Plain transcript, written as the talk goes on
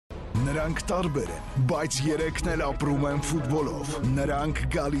Նրանք տարբեր են, բայց երեքն էլ ապրում են ֆուտբոլով։ Նրանք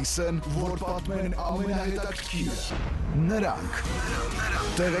գալիս են, որ պատմեն ամենահետաքրքիրը։ Նրանք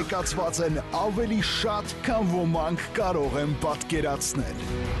տեղեկացված են ավելի շատ, քան ոմանք կարող են պատկերացնել։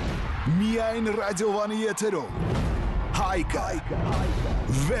 Միայն ռադիովանի եթերով Հայկը,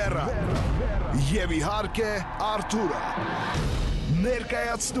 Վերան եւ իհարկե Արթուրը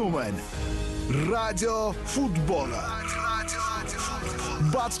ներկայացնում են Ռադիոֆուտբոլը։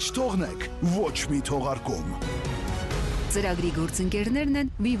 Բաց չթողնեք ոչ մի թողարկում։ Ծրագրի գործընկերներն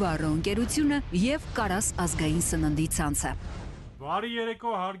են Վիվարո ընկերությունը եւ Կարաս ազգային սննդի ցանցը։ Բարի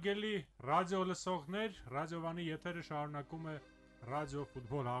երեկո հարգելի ռադիո լսողներ, ռադիովանի եթերը շարունակում է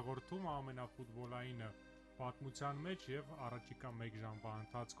Ռադիոֆուտբոլ հաղորդումը ամենաֆուտբոլային պատմության մեջ եւ առաջիկա 1 ժամվա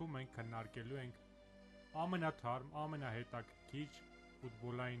ընթացքում մենք քննարկելու ենք ամենաթարմ, ամենահետաքրքիր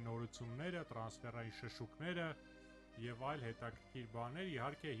ֆուտբոլային նորությունները, տրանսֆերային շշուկները եւ այլ հետաքրքիր բաներ։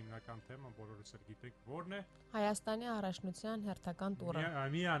 Իհարկե հիմնական թեման բոլորս էլ գիտեք որն է։ Հայաստանի առաջնության հերթական տուրը։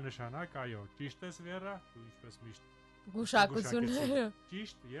 Միանշանակ, այո, ճիշտ ես Վերա, դու ինչպես միշտ Գուշակությունները։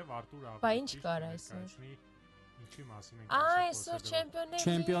 Ճիշտ եւ Արտուր ավելի։ Բա ինչ կար այսօր։ Ինչի մասին ենք այսօր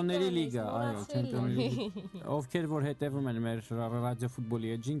Չեմպիոնների լիգա, այո, Չեմպիոնների լիգա։ Ովքեր որ հետևում են մեր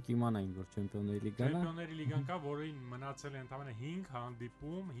ռադիոֆուտբոլի էջին, կիմանային որ Չեմպիոնների լիգան է։ Չեմպիոնների լիգան կա, որին մնացել է ընդամենը 5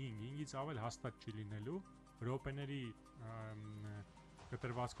 հանդիպում, 5-ից ավել հաստատ չի լինելու։ Րոպեների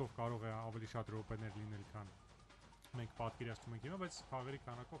կտրվածքով կարող է ավելի շատ րոպեներ լինել, քան մենք պատկերացնում ենք հիմա, բայց խաղերի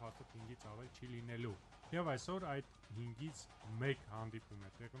քանակով հաստատ 5-ից ավել չի լինելու։ Եվ այսօր այդ 5-ից 1 հանդիպում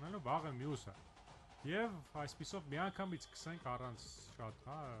է տեղ ունենալու, վաղը մյուսը։ Եվ այսպիսով միանգամից սկսենք առանց շատ,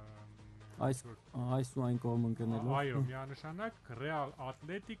 այս ու այն կողմ ընկնելով։ Այո, միանշանակ Ռեալ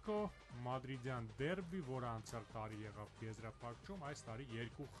Ատլետիկո Մադրիդյան դերբի, որը անցյալ տարի եղավ եզրափակում, այս տարի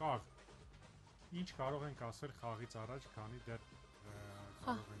 2 խաղ։ Ինչ կարող ենք ասել խաղից առաջ, քանի դեռ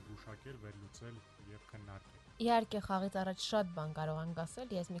կարող ենք գուշակել, վերլուծել եւ քննարկել։ Իհարկե խաղից առաջ շատ բան կարող ենք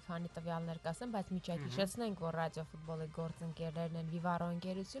ասել, ես մի քանի տվյալներ կասեմ, բայց միջի այդ հիշեցնենք, որ ռադիոֆուտբոլի գործընկերներն են Վիվարո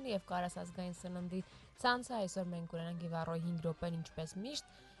ընկերությունը եւ Կարաս ազգային սննդի ցանցը, այսօր մենք ունենանք Վիվարոյի 5 րոպեն ինչպես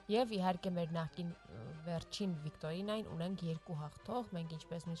միշտ, եւ իհարկե մեր նախկին վերջին վիկտորինային ունենք 2 հաղթող, մենք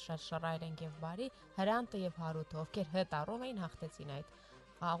ինչպես միշտ շատ շռայլ ենք եւ բարի, Հրանտը եւ Հարութը, ովքեր հտարով էին հաղթեցին այդ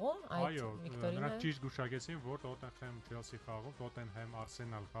խաղում, այդ վիկտորինը։ Նրանք ճիշտ գուշակեցին, որ Տոտենհեմ Չելսի խաղում, Տոտենհեմ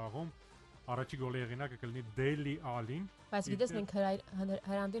Արսենալ խաղում առաջի գոլի հեղինակը կլինի Դելի Ալին։ Բայց գիտես մենք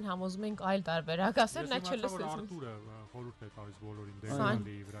Հրանտին համոզում ենք այլ տարբերակ ասել, նա չլսեց։ Արտուրը խորհուրդ է տալիս բոլորին Դելի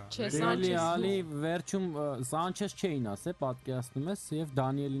Ալիի վրա։ Դելի Ալի վերջում Սանչես չէին ասել, պատկերացնում ես, եւ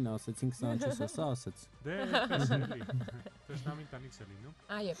Դանիելին ասեցինք Սանչեսը, սա ասեց։ Դե այդպես էլի։ Տշնամին տանից է լինում։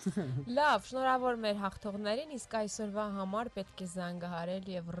 Այո։ Լավ, շնորհավոր մեր հաղթողներին, իսկ այսօրվա համար պետք է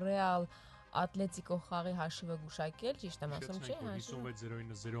զանգահարել եւ Ռեալ Ատլետիկո խաղի հաշիվը գուշակել, ճիշտ եմ ասում, չէ՞։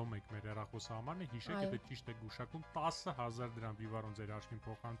 560901 մեր հեռախոսահամարն է, հիշեք, եթե ճիշտ է գուշակում 10000 դրամ Վիվարոն ձեր հաշվին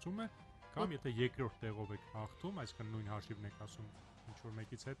փոխանցում է, կամ եթե երկրորդ տեղով եք հաղթում, այսինքն նույն հաշիվն եք ասում ինչ որ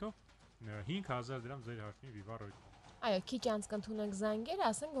մեկից հետո 5000 դրամ ձեր հաշվին Վիվարոյի։ Այո, քիչ անց կընդունենք զանգեր,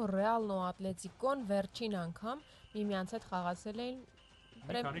 ասենք որ Ռեալն ու Ատլետիկոն վերջին անգամ միմյանց հետ խաղացել էին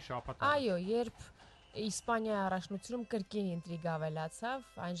մի քանի շաբաթ։ Այո, երբ Իսպանիայի առաջնությունում կրկին ինտրիգա ավելացավ,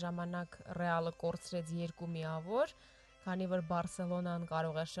 այն ժամանակ Ռեալը կորցրեց 2 միավոր, քանի որ Բարսելոնան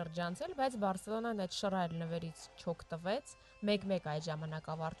կարող է շրջանցել, բայց Բարսելոնան այդ շռայլ նվերից չօգտվեց, 1-1 այդ ժամանակ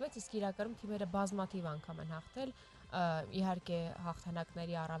ավարտվեց, իսկ իրականում թիմերը բազմաթիվ անգամ են հաղթել, իհարկե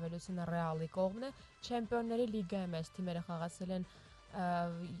հաղթանակների առավելությունը Ռեալի կողմն է, Չեմպիոնների լիգայում այս թիմերը խաղացել են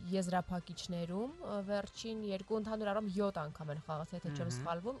եզրափակիչներում վերջին 2 ընդհանուր առմամբ 7 անգամ են խաղացել, եթե չեմ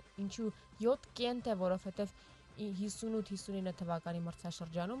սխալվում, ինչու 7 կենտ է, որովհետև 58-59 թվականի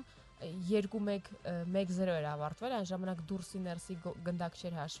մրցաշրջանում 2-1-1-0 էր ավարտվել, այն ժամանակ դուրսի ներսի գնդակ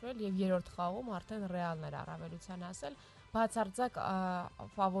չէր հաշվել եւ երրորդ խաղում արդեն Ռեալն էր առավելության հասել, բացարձակ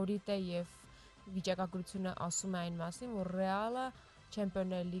ֆավորիտ է եւ վիճակագրությունը ասում է այն մասին, որ Ռեալը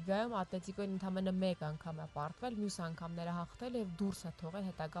Չեմպիոնների լիգայում Ատլետիկոին ընդամենը 1 անգամ է պարտվել, մյուս անգամները հաղթել եւ դուրս է թողել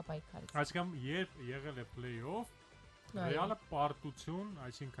հետագա պայքարից։ Այսինքն երբ եղել է play-off, Ռեալը պարտություն,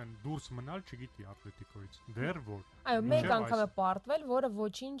 այսինքն դուրս մնալ չգիտի Ատլետիկոից։ Դեռ որ։ Այո, 1 անգամ է պարտվել, որը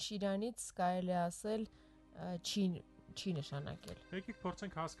ոչինչ իրանից կարելի ասել չի նշանակել։ Եկեք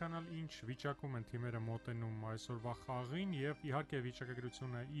փորձենք հասկանալ ինչ վիճակում են թիմերը մոտենում այսօրվա խաղին եւ իհարկե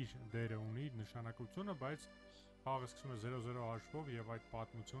վիճակագրությունը իր դերը ունի, նշանակությունը, բայց խաղը սկսում է 0-0 հաշվով եւ այդ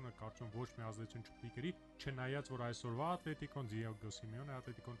պատմությունը կարծում ոչ մի ազդեցություն չպետք է կրի, չնայած որ այսօրվա Ատլետիկոն Դիեգո Սիմեոնե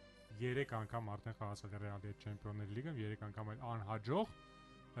Ատլետիկոն 3 անգամ արդեն խաղացել է Ռեալի հետ Չեմպիոնների լիգայում, 3 անգամ էլ անհաջող։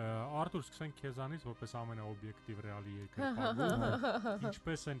 Արտուր, սկսենք քեզանից, որպես ամենաօբյեկտիվ Ռեալի երկրպագու։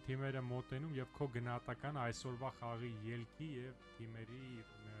 Ինչպես են թիմերը մոտենում եւ քո գնահատական այսօրվա խաղի ելքի եւ թիմերի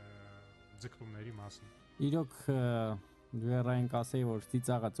ձգտումների մասին։ Իրոք վերային կասեի, որ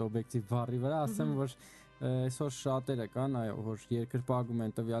ծիծաղած օբյեկտիվ բառի վրա, ասեմ, որ այսօր շատերը կան, այո, որ երկրպագում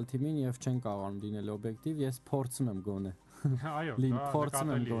են տվյալ թիմին եւ չեն կարողանում լինել օբյեկտիվ, ես փորձում եմ գոնե։ Այո,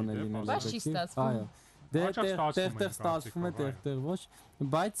 փորձում եմ գոնե լինել օբյեկտիվ։ Այո։ Դե տեղ ստացվում է, տեղ ոչ,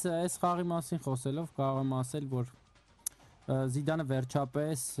 բայց այս խաղի մասին խոսելով կարող եմ ասել, որ Զիդանը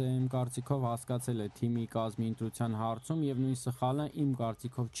վերջապես իմ կարծիքով հասկացել է թիմի կազմի ընտրության հարցում եւ նույն սխալը իմ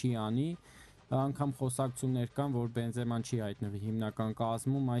կարծիքով չի անի։ Անգամ խոսակցություններ կան, որ Բենզեման չի հայտնվի հիմնական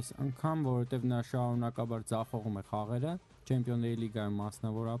կազմում այս անգամ, որովհետեւ նա շարունակաբար ձախողում է խաղերը, Չեմպիոնների լիգայում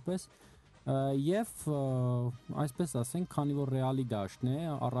մասնավորապես, եւ այսպես ասենք, քանի որ Ռեալի դաշտն է,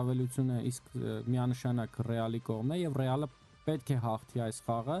 առավելությունը իսկ միանշանակ Ռեալի կողմն է եւ Ռեալը պետք է հաղթի այս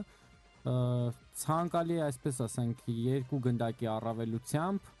խաղը, ցանկալի է այսպես ասենք, երկու գնդակի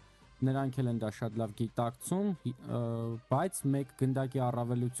առավելությամբ, նրանք էլ են դա շատ լավ գիտակցում, բայց մեկ գնդակի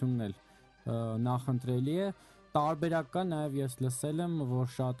առավելությունն էլ նախընտրելի է, տարբերակ կա, նաև ես լսել եմ, որ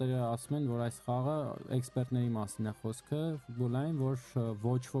շատերը ասում են, որ այս խաղը էքսպերտների մասին է խոսքը, ֆուտբոլային, որ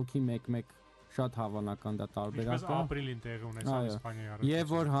ոչ ոքի 1-1 շատ հավանական դա տարբերակ է։ Ինչպես ապրիլին տեղի ունեցավ Իսպանիայի առաջին։ Եվ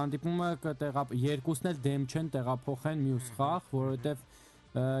որ հանդիպումը երկուսն էլ դեմ չեն տեղափոխեն մյուս խաղ, որովհետև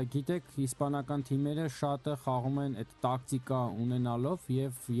գիտեք, իսպանական թիմերը շատը խաղում են այդ տակտիկա ունենալով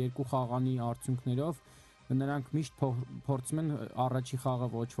եւ երկու խաղանի արդյունքներով նրանք միշտ փորձում են առաջի խաղը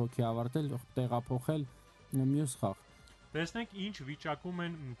ոչ ոքի ավարտել, տեղափոխել մյուս խաղ։ Տեսնենք ինչ վիճակում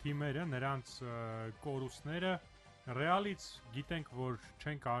են թիմերը, նրանց կորուստները։ Ռեալից գիտենք, որ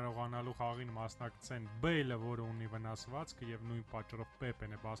չեն կարողանալու խաղին մասնակցեն Բեյլը, որը ունի վնասվածք եւ նույն պատճառով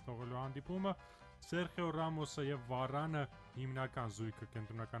Պեպեն է բաստողելու հանդիպումը։ Սերխիո Ռամոսը եւ Վարանը հիմնական զույգը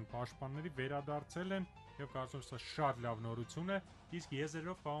կենտրոնական պաշտպանների վերադարձել են եւ կարծում եմ սա շատ լավ նորություն է, իսկ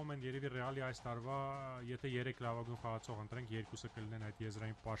եզրերով խաղում են երևի Ռեալի այս տարվա, եթե 3 լավագույն խաղացող ընտրենք, երկուսը կլինեն այդ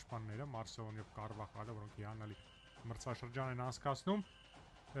եզրային պաշտպանները, Մարսելոն եւ Կարվախալը, որոնք հիանալի մրցաշրջան են անցկացնում։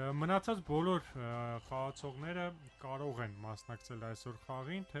 Մնացած բոլոր խաղացողները կարող են մասնակցել այսօր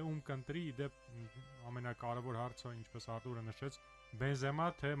խաղին, թե ում կընտրի, իդեպ ամենակարևոր հարցը, ինչպես Արտուրը նշեց, Բենզեմա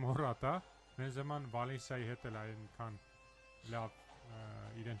թե Մորատա։ Բենզեման Վալենսիայի հետ էլ այնքան լավ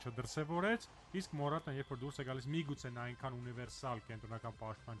իրեն չդրսևորեց, իսկ Մորատան երբ որ դուրս է գալիս միգուցե նա այնքան ունիվերսալ կենտրոնական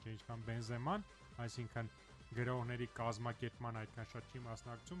պաշտպան չէ, ինչքան Բենզեման, այսինքն գրողների կազմակերպման այդքան շատ չի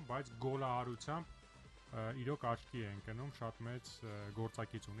մասնակցում, բայց գոլահարությամբ իրոք աչքի է ընկնում, շատ մեծ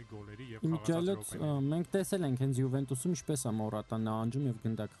գործակից ունի գոլերի եւ խաղացած րոպեների։ Մենք տեսել ենք հենց Յուվենտուսում ինչպես է Մորատան նահանջում եւ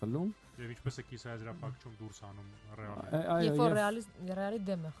գնդակ խլում։ Եվ ինչպես է կիսաեզրափակում դուրս անում Ռեալը։ Երբ որ Ռեալի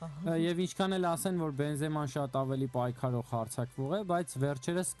դեմ է խաղում։ Եվ ինչքան էլ ասեն, որ Բենզեման շատ ավելի պայքարող հարձակվող է, բայց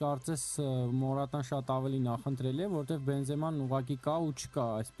վերջերս կարծես Մորատան շատ ավելի նախընտրելի է, որովհետեւ Բենզեման ուղակի կա ու չկա,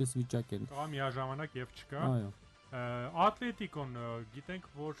 այսպես վիճակ է։ Կա միաժամանակ եւ չկա։ Այո։ Ատլետիկոն գիտենք,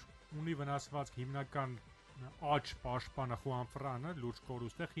 որ ունի վնասվածք հիմնական աջ պաշտպանը Խուան Ֆրանը, լուրջ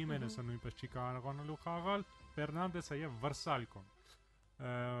կորուստ է, Խիմենեսը նույնպես չի կարողանալու խաղալ, Ֆերնանդեսը եւ Վրսալկոն։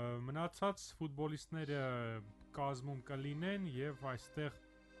 Մնացած ֆուտբոլիստները կազմում կլինեն եւ այստեղ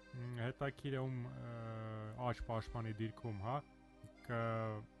հետաքրիր է ում աջ պաշտպանի դիրքում, հա,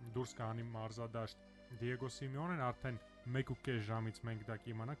 դուրս կհանի մարզադաշտ Դիեգո Սիմեոնեն, արդեն 1.5 ժամից մենք դա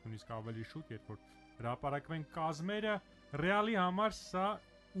կիմանանք, նույնիսկ ավելի շուտ, երբ որ հրապարակվեն կազմերը, Ռեալի համար սա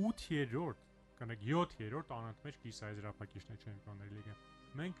 8-րդ, կնեք 7-րդ անընդմեջ կիսաեզրափակիչն է Չեմպիոնների լիգան։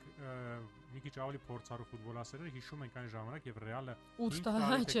 Մենք մի քիչ ավելի փորձառու ֆուտբոլասերներ հիշում ենք այն ժամանակ, երբ Ռեալը 8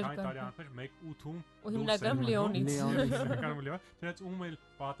 տարի անընդմեջ 1-8-ում հիմնականում Լիոնից։ Հիմնականում Լիոն, դրանց ում էլ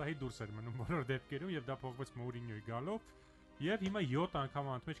պատահի դուրս էր մնում բոլոր դեպքերում եւ դա փոխվեց Մորինյոյի գալով։ Եվ հիմա 7 անգամ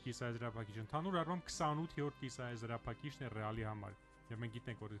անընդմեջ կիսաեզրափակիչ, ընդհանուր առմամբ 28-րդ կիսաեզրափակիչն է Ռեալի համար։ Եվ մենք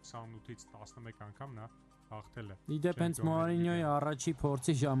գիտենք, որ 28-ից 11 անգամ նա հաղթել է։ Իդեպ հենց Մորինյոյի առաջի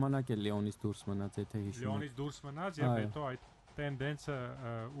փորձի ժամանակ է Լիոնից դուրս մնաց, եթե հիշում եք։ Լիոնից դուրս մնաց եւ հետո այդ տենդենսը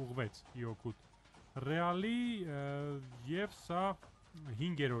ուղղվեց իօգուտ Ռեալի եւ սա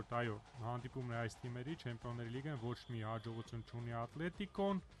 5-րդ, այո, հանդիպումն է այս թիմերի Չեմպիոնների լիգան, ոչ մի հաջողություն չունի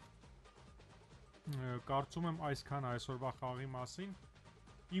Ատլետիկոն։ Կարծում եմ այսքան այսօրվա խաղի մասին։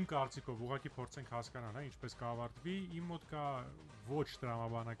 Իմ կարծիքով ուղղակի փորձենք հասկանալ, հա, ինչպես կավարտվի։ Իմ մոտ կա ոչ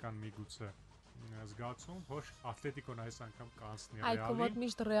տրամաբանական միգուցե զգացում, որ Ատլետիկոն այս անգամ կանցնի Ռեալին։ Այո, մոտ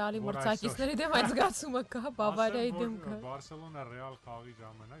միշտ Ռեալի մրցակիցների դեմ այդ զգացումը կա, Բավարիայի դեմ կա։ Բարսելոնա Ռեալ խաղի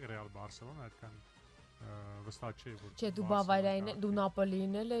ժամանակ, Ռեալ Բարսելոնա այդքան վստահ չէ, որ Չէ, դու Բավարիային, դու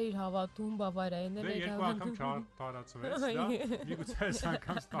Նապոլիին էլ էիր հավատում, Բավարիային էլ էիր հավատում։ Երկու անգամ չարացվեց դա, միգուցե այս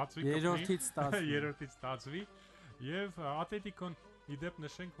անգամ ստացվի։ Երրորդից ստացվի։ Եվ Ատլետիկոն իդեպ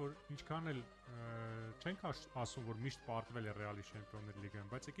նշենք, որ ինչքան էլ չենք ասում, որ միշտ պարտվել է Ռեալի Չեմպիոնների լիգայում,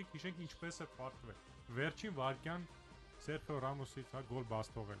 բայց եկեք հիշենք ինչպես է պարտվել։ Վերջին վարկյան Սերխիո Ռամոսից գոլ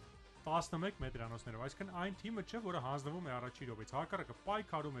բաց թողել։ 11 մետրանոցներով, այսինքն այն թիմը չէ, որը հանձնվում է առաջի րոպեից, հակառակը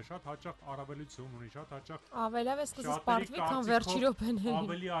պայքարում է, շատ հաճախ առավելություն ունի, շատ հաճախ ավելավ է սկսած սպարտվի, քան վերջի րոպեներին։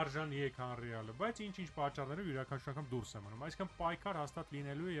 Ավելի արժանի է, քան Ռեալը, բայց ինչ-ինչ պատճառներով յուրաքանչյուր անգամ դուրս է մնում։ Այսինքն պայքար հաստատ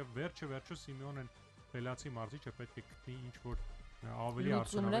լինելու է եւ վերջը Սիմեոնեն Խելացի մարզիչը պետք է գտնի ինչ-որ ավելի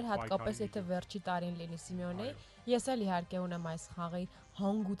արժանավետ հատկապես եթե վերջի տարին լինի Սիմեոնեի, ես էլ իհարկե ունեմ այս խաղի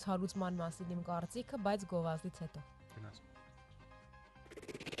հանգուցալուծման մասին իմ կարծիքը, բայց գովազդից հետո։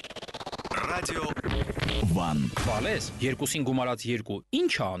 Ռադիո Վան Վալես 2-ին գումարած 2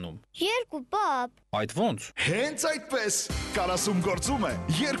 ի՞նչ է անում 2 պապ Այդ ոնց Հենց այդպես Կարասում գործում է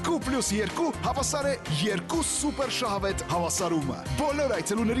 2+2 հավասար է 2 սուպեր շահավետ հավասարումը Բոլոր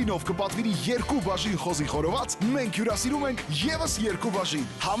այցելուներին ով կպատվիրի 2 բաժին խոզի խորոված մենք հյուրասիրում ենք եւս 2 բաժին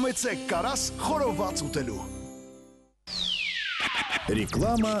Համեցեք Կարաս խորոված ուտելու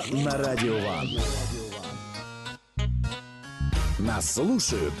Реклама на Радио Ван Нас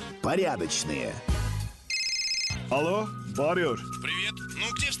слушают порядочные. Алло, Барьер. Привет.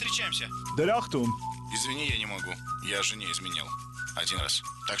 Ну, где встречаемся? Дерахтум. Извини, я не могу. Я жене изменил. 1 раз.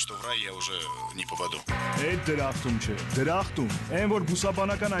 Так что в рай я уже не попаду. Այդ դրախտում չէ, դրախտում, այն որ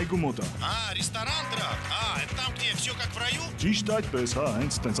բուսաբանական այգու մոտ է։ Ресторан Драхт. Это там, где все как в раю? Ճիշտ այդպես, հա,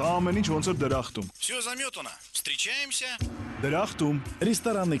 հենց տենց, ամեն ինչ ոնց որ դրախտում։ Все заметано. Встречаемся. Դրախտում։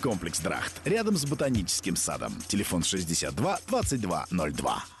 Ресторанный комплекс «Драхт» рядом с ботаническим садом. Телефон 62 22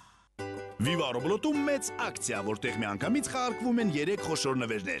 02. Վիվարոբլոտում մեծ ակցիա, որտեղ միանգամից խաղարկվում են 3 խոշոր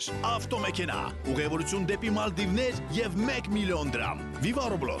նվերներ, ավտոմեքենա, ուղևորություն դեպի Մալդիվներ եւ 1 միլիոն դրամ։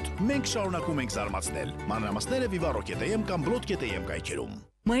 Վիվարոբլոտ, մենք շարունակում ենք զարմացնել։ Մանրամասները Vivaroket.am կամ Blot.am կայքերում։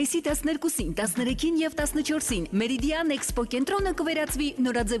 Մայիսի 12-ին, 13-ին եւ 14-ին Մերիդիան Էքսպո կենտրոնը կվերածվի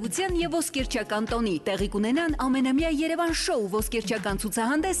նորաձևության եւ ոսկերչական տոնի։ Տեղի կունենան ամենամյա Երևան շոու ոսկերչական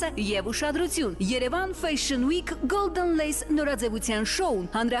ցուցահանդեսը եւ ուշադրություն։ Երևան Fashion Week Golden Lace նորաձևության շոուն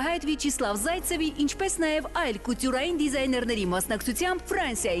հանրահայտ Վիաչեսլավ Զայցևի, ինչպես նաեւ այլ կուտյուրային դիզայներների մասնակցությամբ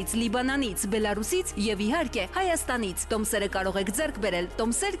Ֆրանսիայից, Լիբանանից, Բելարուսից եւ իհարկե Հայաստանից։ Տոմսերը կարող եք ձեռք բերել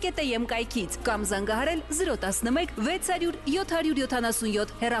Tomser.am կայքից կամ զանգահարել 011 600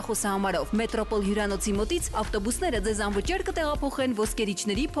 777 հեռախոսահամարով Մետրոպոլ հյուրանոցի մոտից ավտոբուսները ձեզ անվճար կտեղափոխեն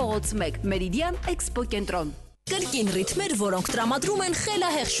ոսկերիչների փողոց 1 Մերիդիան Էքսպո կենտրոն Կրկին ռիթմեր, որոնք տրամադրում են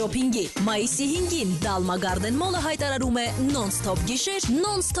խելահեղ շոփինգի։ Մայիսի 5-ին Dalma Garden Mall-ը հայտարարում է non-stop գիշեր,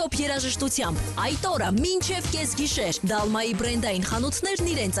 non-stop երաժշտությամբ։ Այդ օրը մինչև կեսգիշեր Dalma-ի բրենդային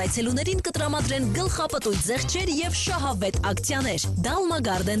խանութներն իրենց այցելուներին կտրամադրեն գլխապտույտ զեղչեր եւ շահավետ ակցիաներ։ Dalma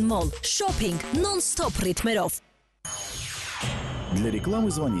Garden Mall. Shopping non-stop ռիթմերով։ Для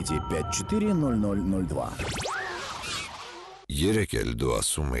рекламы звоните 540002. Երեք էլ դու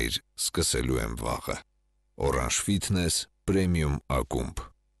ասում էիր սկսելու եմ վաղը Orange Fitness Premium ակումբ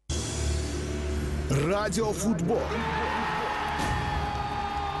Radiofootball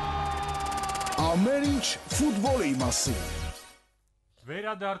Ամեն ինչ ֆուտբոլի մասին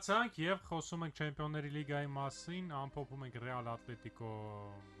Վերադարձանք եւ խոսում ենք Չեմպիոնների լիգայի մասին, ամփոփում ենք Ռեալ Ատլետիկո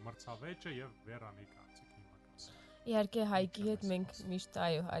մրցավեճը եւ Վերանի կարծիքը Իհարկե Հայկի հետ մենք միշտ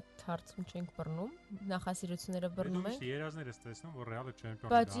այո այդ հարցում չենք բռնում, նախասիրությունները բռնում ենք։ Երազներս տեսնում, որ Ռեալը չեմպիոն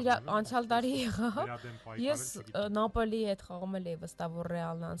է։ Բայց իր անցյալ տարի եղավ։ Ես Նապոլիի հետ խաղում էի վստահ որ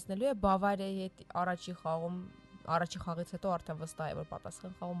Ռեալն անցնելու է, Բավարիայի հետ առաջի խաղից հետո արդեն վստահ եմ որ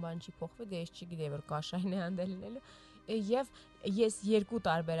պատասխան խաղում բան չի փոխվի, դե ես չգիտեի որ Կաշային է հանդել լինելու։ Եվ ես երկու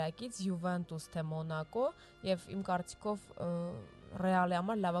տարբերակից Յուվենտուս թե Մոնակո եւ իմ կարծիքով Ռեալի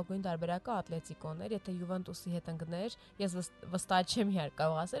համար լավագույն տարբերակը Ատլետիկոն էր, եթե Յուվենտուսի հետ ընկներ, ես վստահ չեմ իհարկե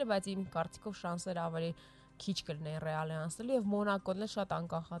կարող ասել, բայց իմ կարծիքով շանսերը ավելի քիչ կլինեին Ռեալի անցնելու եւ Մոնակոն էլ շատ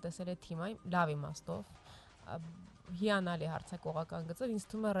անկախատեսել է թիմը, լավ իմաստով։ Հիանալի հարցակողական գծով ինձ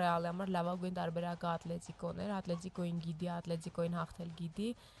թվում է Ռեալի համար լավագույն տարբերակը Ատլետիկոն էր, Ատլետիկոին գիտի, Ատլետիկոին հաղթել գիտի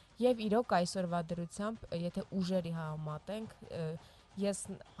եւ իրոք այսօրվա դրությամբ, եթե ուժերի համատենք, ես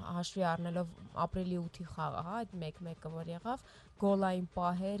հաշվի առնելով ապրիլի 8-ի խաղը, հա, այդ 1-1-ը որ եղավ, գոլային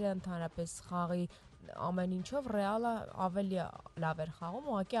պահերը, ընդհանրապես խաղի ամեն ինչով Ռեալը ավելի լավ էր խաղում,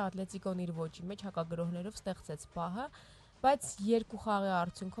 ուղղակի Ատլետիկոն իր ոճի մեջ հակագրոհներով ստեղծեց պահը, բայց երկու խաղի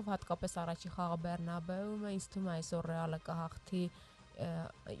արդյունքով հատկապես առաջի խաղը Բեռնաբեում է, ինձ թվում է այսօր Ռեալը կհաղթի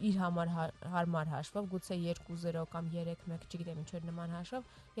իր համար հարմար հաշվով, գուցե 2-0 կամ 3-1, չգիտեմ ինչեր նման հաշվով,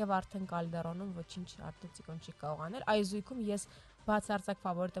 եւ արդեն Կալդերոնում ոչինչ Ատլետիկոն չի կարող անել։ Այս զույգում ես բացարձակ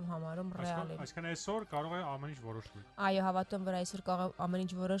ֆավորիտ եմ համարում Ռեալին։ Այսինքն այսօր կարող է ամեն ինչ որոշվել։ Այո, հավատում որ այսօր կարող է ամեն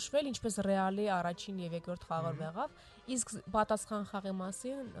ինչ որոշվել, ինչպես Ռեալի առաջին եւ երկրորդ խաղը եղավ։ Իսկ պատասխան խաղի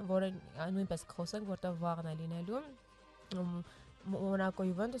մասին, որը նույնպես կխոսենք, որտեղ վաղն է լինելու, Մոնակո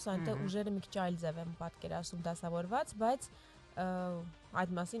Յուվենտուս այնտեղ ուժերը մի քիչ այլ ձև են պատկերացնում դասավորված, բայց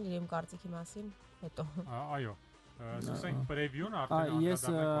այդ մասին իմ կարծիքի մասին հետո։ Այո, Սկսենք պրևյուն արդեն Ես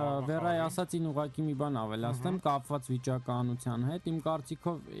վերայ ասացին ուղղակի մի բան ավելացնեմ կապված վիճակահանության հետ իմ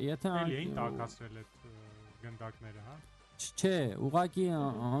կարծիքով եթե այն տակացրել այդ գնդակները, հա։ Չէ, ուղղակի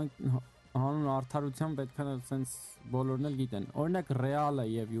հանուն արդարության պետք է sense բոլորն էլ գիտեն։ Օրինակ Ռեալը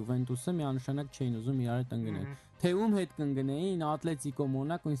եւ Յուվենտուսը միանշանակ չէին ուզում իրար հետ ընկնել։ Թե ում հետ կընկնեին Ատլետիկո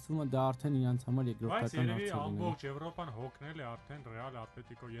Մոնակո, ինձ թվում է դա արդեն իրանց համար երկրորդական հարց է։ Բայց երևի ամբողջ Եվրոպան հոգնել է արդեն Ռեալ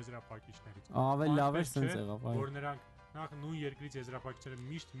Ատլետիկո եզրափակիչներից։ Ավելի լավ է sense եղավ, այո։ Որ նրանք նախ նույն երկրից եզրափակիչները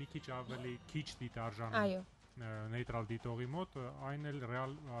միշտ մի քիչ ավելի քիչ դիտարժան են։ Այո։ Նեյտրալ դիտողի մոտ, այն էլ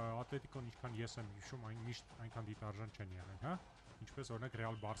Ռեալ Ատլետիկոն ինչքան ես եմ հիշում, այն միշտ այնքան դիտարժան չեն եղել, հա։ Ինչպես օրինակ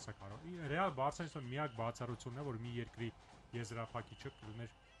Ռեալ Բարսա կարող։ Ռեալ Բարսան միակ բացառությունն է, որ մի երկրի եզրափակիչը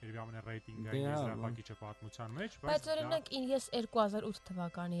կլիներ երևի ամենառեյտինգային եզրափակիչը պատմության մեջ, բայց օրինակ ես 2008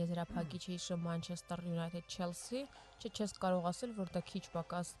 թվականի եզրափակիչը հիշում Manchester United Chelsea, չես կարող ասել, որ դա քիչ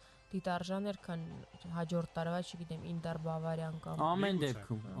պակաս դիտարժան էր, քան հաջորդ տարվա, չգիտեմ, Ինտեր Բավարիան կամ ամեն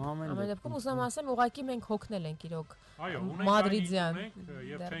դեպքում ուզում ասեմ, ուղղակի մենք հոգնել ենք իրոք Մադրիդյան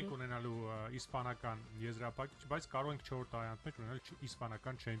եւ չենք ունենալու իսպանական եզրափակիչ, բայց կարող ենք 4 տարի մեջ ունենալ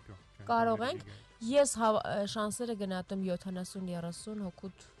իսպանական չեմպիոն։ Կարող ենք, ես շանսերը գնահատում 70-30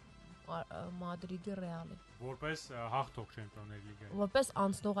 հոգուտ Մադրիդի Ռեալի։ Որպես հաղթող Չեմպիոնների լիգայի։ Որպես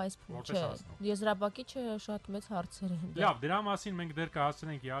անցնող այս փուլ չէ։ Եզրափակիչը շատ մեծ հարցեր են։ Լավ, դրա մասին մենք դեռ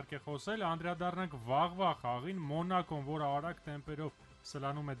կհասցնենք իհարկե խոսել, անդրադառնանք վաղվա խաղին, Մոնակոն, որը արագ տեմպերով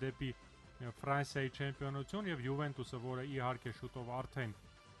սլանում է դեպի Ֆրանսիայի չեմպիոնություն եւ Յուվենտուսը, որը իհարկե շուտով արդեն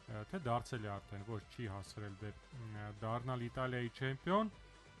թե դարձել է արդեն, ոչ չի հասցրել դառնալ Իտալիայի չեմպիոն,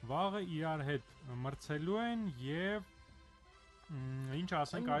 վաղը իրար հետ մրցելու են եւ ինչ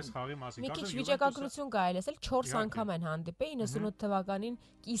ասենք այս խաղի մասին։ Մի քիչ վիճակագրություն կարելի ասել 4 անգամ են հանդիպել 98 թվականին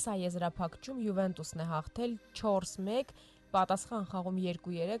կիսա եզրափակչում Յուվենտուսն է հաղթել 4-1, պատասխան խաղում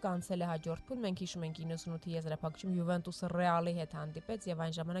 2-3 անցել է հաջորդ փուլ։ Մենք հիշում ենք 98-ի եզրափակչում Յուվենտուսը Ռեալի հետ հանդիպեց եւ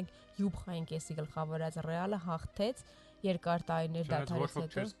այն ժամանակ Յուբխային կեսի գլխավորած Ռեալը հաղթեց երկար տարիներ դադարից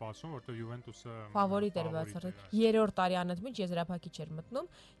հետո։ Չէ, սպասում, որտեղ Յուվենտուսը ֆավորիտ էր բացառել։ Երրորդ տարի անընդմեջ եզրափակիչ էր մտնում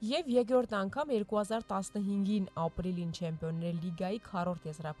եւ երկրորդ անգամ 2015-ին ապրիլին Չեմպիոնների լիգայի 4-րդ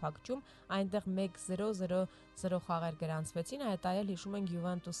եզրափակչում այնտեղ 1-0 խաղեր գրանցվեցին, այդ այլ հիշում ենք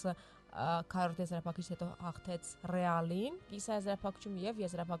Յուվենտուսը 4-րդ եզրափակիչից հետո հաղթեց Ռեալին, կիսա եզրափակչում եւ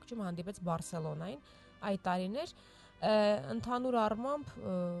եզրափակչում հանդիպեց Բարսելոնային այդ տարիներ ընդհանուր առմամբ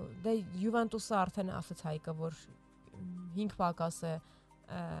դե Յուվենտուսը արդեն ասաց Հայկը, որ 5 պակաս է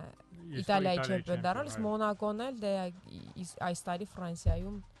Իտալիայի չեմպիոն դառնալ, իսկ Մոնակոն էլ դե այս տարի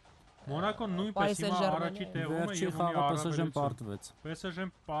Ֆրանսիայում Մոնակոն նույնպես հիմա առաջի տեղում է եւ ունի PSG-ն պարտվեց։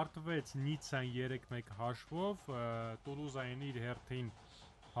 PSG-ն պարտվեց Նիցան 3-1 հաշվով, Տուլուզային իր հերթին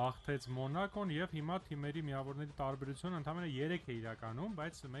հաղթեց Մոնակոն եւ հիմա թիմերի միավորների տարբերությունը ընդամենը 3 է իրականում,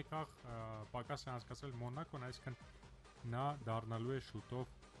 բայց մեկ խաղ պակաս է անցկացրել Մոնակոն, այսինքն նա դառնալու է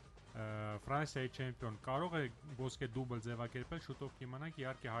շուտով Ֆրանսիայի չեմպիոն, կարող է ոսկե դուբլ ձևակերպել, շուտով կիմանանք,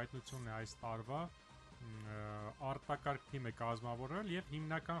 իհարկե հայտնությունն է այս տարվա արտակարգ թիմ է կազմավորել եւ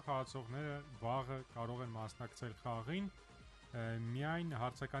հիմնական խաղացողները վաղը կարող են մասնակցել խաղին, միայն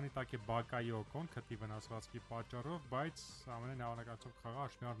հարցականի տակ է Բակայոկոն քթի վնասվածքի պատճառով, բայց ամենայն հավանականությամբ խաղը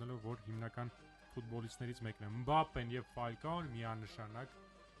հաշվի առնելով, որ հիմնական ֆուտբոլիստներից մեկն է Մբապեն եւ Ֆալկաոն միանշանակ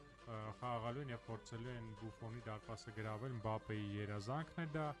խաղալու են եւ փորձելու են Բուֆոնի դարպասը գրավել, Մբապեի երազանքն է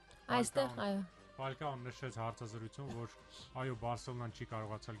դա։ Այստեղ այո։ Ֆալկաոն նշեց հարցազրույցում, որ այո Բարսելոնան չի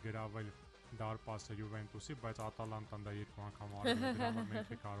կարողացել գրավել դարպասը Յուվենտուսի, բայց Ատալանտան դա 2 անգամ արել է, դրա համար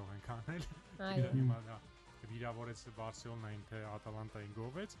մենք կարող ենք անել։ Հիմա դա վիրավորեց Բարսելոնային, թե Ատալանտային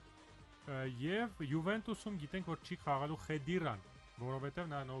գովեց։ Եվ Յուվենտուսում գիտենք, որ չի խաղալու Խեդիրան, որովհետեւ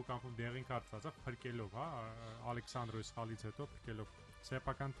նա նոր կամփում դեղին քարտ ստացավ փրկելով, հա, Ալեքսանդրոյի սխալից հետո փրկելով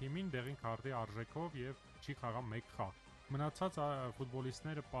սեփական թիմին դեղին քարտի արժեքով եւ չի խաղա 1 խաղ։ Մնացած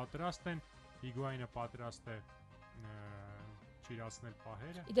ֆուտբոլիստները պատրաստ են, Հիգուայինը պատրաստ է չիրացնել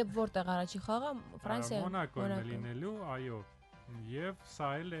պահերը։ Իդեպ որտեղ առաջի խաղը Ֆրանսիա Մոնակոն է լինելու, այո։ Եվ սա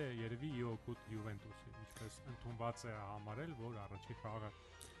էլ է երևի իօկուտ Յուվենտուսի, ինչպես ընդունված է համարել, որ առաջի խաղը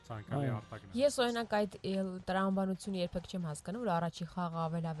ցանկալի արտակն է։ Ես օրինակ այդ տրամաբանությունը երբեք չեմ հասկանում, որ առաջի խաղը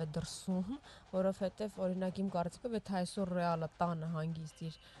ավելավ է դրսում, որովհետև օրինակ իմ կարծիքով եթե այսօր Ռեալը տանը հանգիստ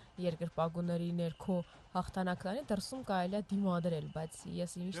իր երկրպագուների ներքո հաղթանականի դրսում կարելի է դիմադրել, բայց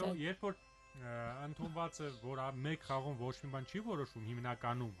ես իմիշտ երբ որ ընդունված է, որ մեկ խաղում ոչ մի բան չի որոշում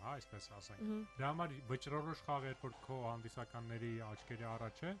հիմնականում, այսպես ասենք։ Դրա համար վճռորոշ խաղ երբ որ քո հանդիսականների աչքերի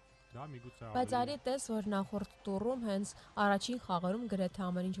առաջ է, Դա միգուցե Բայց արի տես որ նախորդ տուրում հենց առաջին խաղերում գրեթե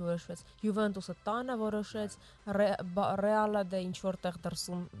ամեն ինչ որոշվեց։ Յուվենտուսը տանը որոշեց, Ռեալը դե ինչ որտեղ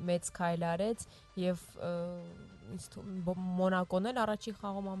դրսում մեծ քայլ արեց եւ Մոնակոն էլ առաջին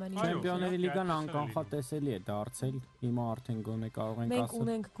խաղում ամեն ինչ։ Չեմպիոնների լիգան անկանխատեսելի է դարձել։ Հիմա արդեն գոնե կարող ենք ասել։ Մենք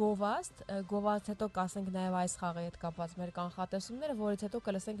ունենք գովազդ հետո կասենք նաեւ այս խաղի հետ կապված մեր կանխատեսումները, որից հետո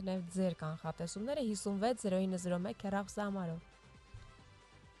կլսենք նաեւ ձեր կանխատեսումները 56-0901 հեռախոսի համարով։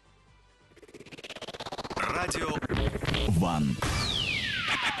 Радио Ван.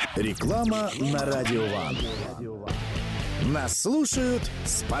 Реклама на Радио Ван. Нас слушают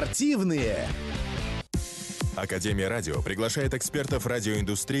спортивные. Академия радио приглашает экспертов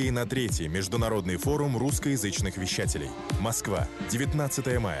радиоиндустрии на 3-й международный форум русскоязычных вещателей. Москва,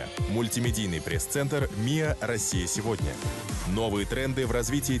 19 мая. Мультимедийный пресс-центр МИА «Россия сегодня». Новые тренды в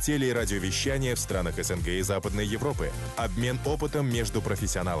развитии теле- и радиовещания в странах СНГ и Западной Европы. Обмен опытом между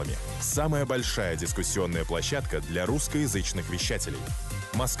профессионалами. Самая большая дискуссионная площадка для русскоязычных вещателей.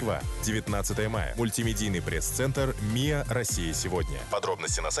 Москва, 19 мая. Мультимедийный пресс-центр МИА «Россия сегодня».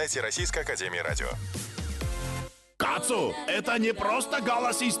 Подробности на сайте Российской академии радио. Кацу, это не просто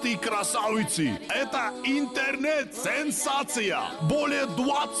голосистые красавицы, это интернет-сенсация. Более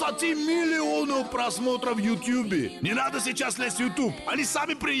 20 миллионов просмотров в Ютубе. Не надо сейчас лезть в Ютуб, они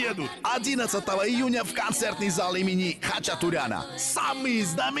сами приедут. 11 июня в концертный зал имени Хачатуряна. Самые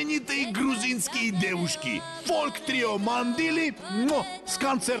знаменитые грузинские девушки. Фолк-трио Мандили с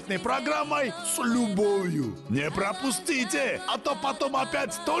концертной программой «С любовью». Не пропустите, а то потом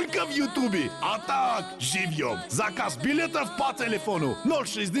опять только в Ютубе. А так, живьем. Заказ билетов по телефону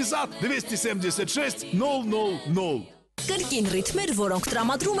 060-276-000. Կրկին ռիթմեր, որոնք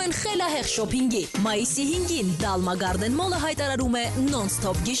տրամադրում են խելահեղ շոփինգի։ Մայիսի 5-ին Dalma Garden Mall-ը հայտարարում է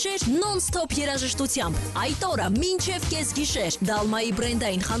non-stop գիշեր, non-stop երաժշտությամբ։ Այդ օրը մինչև կեսգիշեր Dalma-ի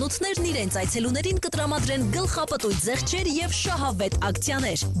բրենդային խանութներն իրենց այցելուներին կտրամադրեն գլխապտույտ զեղչեր եւ շահավետ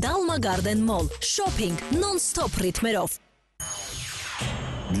ակցիաներ։ Dalma Garden Mall. Shopping non-stop ռիթմերով։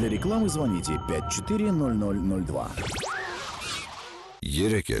 Для рекламы звоните 540002.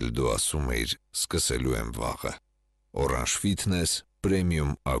 Երեք էլ դու ասում էիր սկսելու եմ վաղը։ Orange Fitness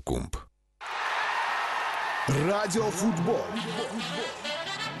Premium ակումբ։ Radiofootball.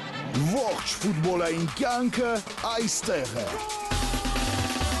 Ողջ ֆուտբոլային կյանքը այստեղ է։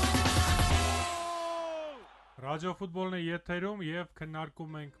 Ռադիոֆուտբոլն է եթերում եւ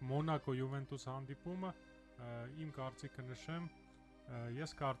քննարկում ենք Մոնակո Յուվենտուս հանդիպումը։ Իմ կարծիքը նշեմ,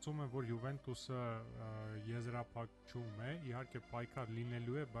 ես կարծում եմ, որ Յուվենտուսը եզրափակում է, իհարկե պայքար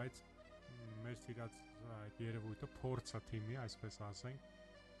լինելու է, բայց մեր սիրած այդ երևույթը փորձը թիմի, այսպես ասենք,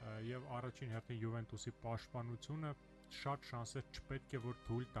 եւ առաջին հերթին Յուվենտուսի պաշտպանությունը շատ շանսեր չպետք է որ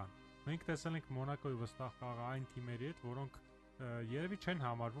թույլ տան։ Մենք տեսել ենք Մոնակոյի վստահ խաղը այն թիմերի հետ, որոնք երևի չեն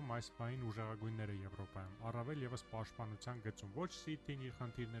համարվում այս պահին ուժեղագույնները Եվրոպայում, առավել եւս պաշտպանության գծում, ոչ Սիթին իր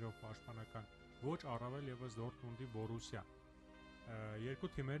խնդիրներով պաշտպանական, ոչ առավել եւս Դորտմունդի Բորուսիա։ Երկու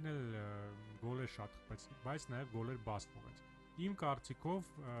թիմերն էլ գոլեր շատ խփեց, բայց նաև գոլեր բաց թողեց։ Իմ կարծիքով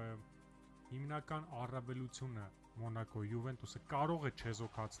հիմնական առավելությունը Մոնակոյի Յուվենտուսը կարող է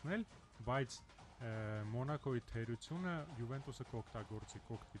չեզոքացնել, բայց Մոնակոյի թերությունը Յուվենտուսը կօգտագործի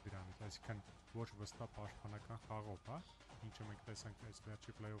դրանից, այսինքն ոչ վստահ պաշտպանական խաղով, հա, ինչը մենք տեսանք այս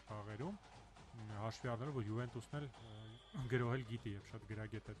վերջի play-off խաղերում, հաշվի առնելով, որ Յուվենտուսն էլ գրոհել գիտի եւ շատ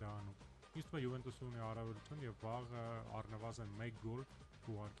գրագետ է դա անում։ Իսկ Յուվենտուսը ունի առավելություն եւ վաղը առնվազն 1 գոլ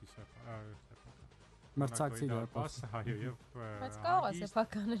ուղարկի մրցակցի դարպաս, այո, եւ բայց կարող է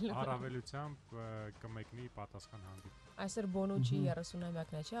սեփականել առավելությամբ կմեկնի պատասխան հանդիպ։ Այսօր Բոնուչի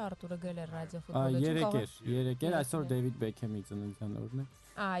 30-ամյակն է, չէ՞, Արտուրը գրել էր Ռադիոֆուտբոլի։ Երեք էր, այսօր Դեյվիդ Բեքհեմի ծննդյան օրն է։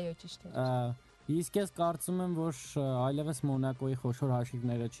 Այո, ճիշտ է։ Իսկ ես կարծում եմ, որ այլևս Մոնակոյի խոշոր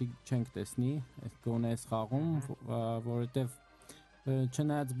հաշիվները չենք տեսնի, այս գոնե այս խաղում, որովհետեւ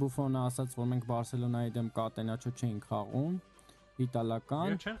չնայած Բուֆոնը ասաց, որ մենք Բարսելոնայի դեմ կատենաչո չենք խաղում,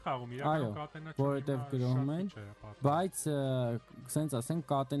 իտալական, չեն խաղում, իրականում կատենաչո, որովհետև գրոհում են, բայց ասենք ասենք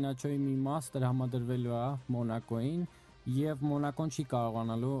կատենաչոյի մի մաս տրամադրվելու է Մոնակոյին եւ Մոնակոն չի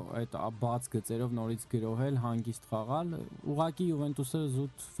կարողանալու այդ բաց գծերով նորից գրոհել, հանգիստ խաղալ, ուղղակի Յուվենտուսը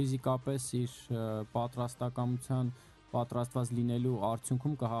զուտ ֆիզիկապես իր պատրաստակամության պատրաստված լինելու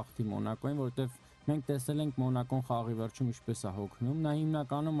արդյունքում կհաղթի Մոնակոին, որովհետեւ մենք տեսել ենք Մոնակոն խաղի վերջում ինչպես է հոգնում, նա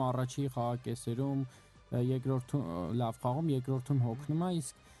հիմնականում առաջի խաղակեսերում երկրորդում լավ խաղում, երկրորդում հոգնում է,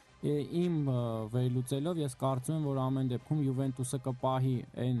 իսկ իմ վերլուծելով ես կարծում եմ, որ ամեն դեպքում Յուվենտուսը կպահի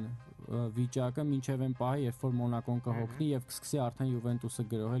այն վիճակը, մինչև այն պահի, երբ որ Մոնակոն կհոգնի եւ կսկսի արդեն Յուվենտուսը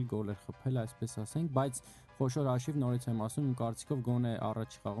գրոհել, գոլեր խփել, այսպես ասենք, բայց խոշոր հաշիվ նորից եմ ասում, իմ կարծիքով գոնե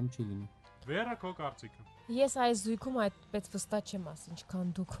առաջի խաղում չի լինի։ Վերա քո կարծիքը։ Ես այս զույգում այդպես վստահ չեմ ասի,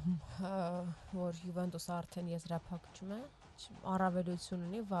 ինչքան դուք որ Juventus-ը արդեն եզրափակում է, առավելություն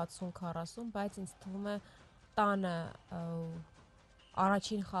ունի 60-40, բայց ինձ թվում է տանը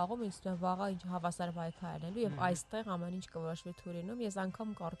առաջին խաղում ինձ թվում է վաղը ինչ հավասար վայքայելելու եւ այստեղ ամեն ինչ կորոշվի Թուրինում։ Ես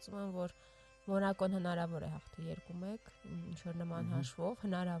անգամ կարծում եմ, որ Մոնակոն հնարավոր է հաղթի 2-1, ինչ որ նման հաշվով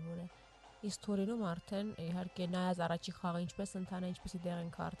հնարավոր է։ Իսկ Թուրինում արդեն իհարկե նայած առաջի խաղը ինչպես ընթանա, ինչպեսի դեղ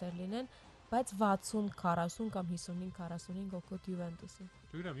են քարտեր լինեն, բայց 60-40 կամ 55-45 օգոտ Juventus-ին։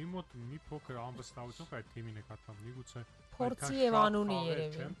 Դուրը մի մոտ մի փոքր անվստահություն կա այդ թիմի նկատմամբ միգուցե փորձի եւ անունի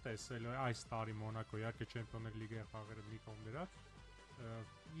երևի։ Չեմ տեսել այս տարի Մոնակո, իհարկե Չեմպիոններ լիգայի խաղերը մի կողմ դրած։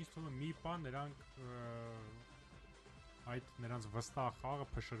 Ինձ թվում է մի բան նրանք այդ նրանց վստահ խաղը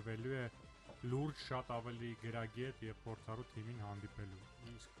փշրվելու է լուրջ շատ ավելի գրագետ եւ փորձառու թիմին հանդիպելու։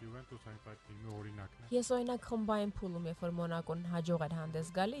 Իսկ Juventus-ը այդ թիմի օրինակն է։ Ես օրինակ խմբային փուլում, երբ որ Մոնակոն հաջող էր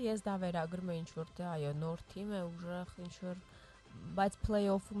հանդես գալի, ես դա վերագրում եմ ինչ որ թե այո, նոր թիմ է, ուժեղ, ինչ որ, բայց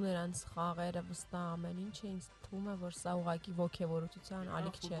play-off-ում նրանց խաղերը վստահ ամեն ինչ է, ինձ թվում է, որ սա ուղղակի ոգևորության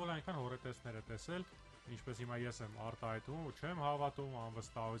ալիք չէ։ Ֆուտբոլ այնքան հորետեսներ է տեսել, ինչպես հիմա ես եմ արտահայտում ու չեմ հավատում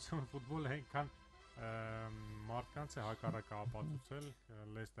անվստահություն, ֆուտբոլը այնքան մարդկանց է հակառակը ապացուցել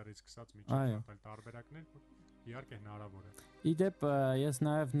Լեստերից սկսած միջակայքել տարբերակներ, իհարկե հնարավոր է։ Իդեպ ես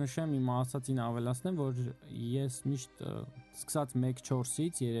նաև նշեմ իմ ասացին ավելացնեմ, որ ես միշտ սկսած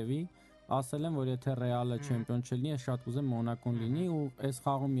 1-4-ից երևի ասել եմ, որ եթե Ռեալը չեմպիոն չլինի, ես շատ կուզեմ Մոնակոն լինի ու այս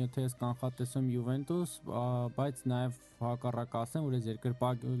խաղում եթե ես կանխատեսեմ Juventus, բայց նաև հակառակ ասեմ, որ ես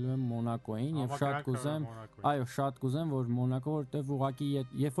երկրպագելու եմ Մոնակոին եւ շատ կուզեմ, այո, շատ կուզեմ, որ Մոնակո, որտեվ ուղղակի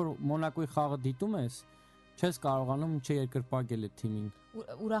երբ որ Մոնակոյի խաղը դիտում ես, չես կարողանում չերկրպագել այդ թիմին։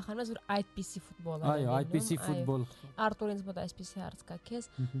 Ուրախանաս որ այդպիսի ֆուտբոլ է։ Այո, այդպիսի ֆուտբոլ։ Արտուր ինձ մոտ այսպիսի հարց կա քեզ,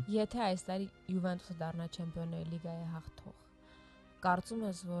 եթե այս տարի Juventus-ը դառնա Չեմպիոնների լիգայի հաղթող, կարծում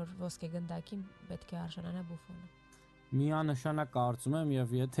ես, որ ոսկեգնդակին պետք է արժանանա Բուֆոնը։ Միանշանակ կարծում եմ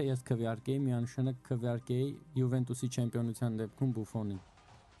եւ եթե ես քվեարկեի, միանշանակ քվեարկեի Juventus-ի չեմպիոնության դեպքում Բուֆոնին։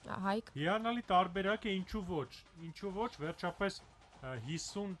 Հայկ։ Հիանալի տարբերակ է, ինչու ոչ, վերջապես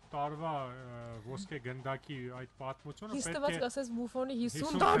 50 տարվա ոսկե գնդակի այդ պատմությունը պետք է։ Իսկ տված ասես Բուֆոնի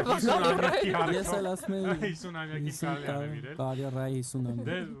 50 տարվա կարիերա։ Ես էլ ասում եմ 50-ամյակի կարիերա իրել։ Կարիերայի 50-ամ։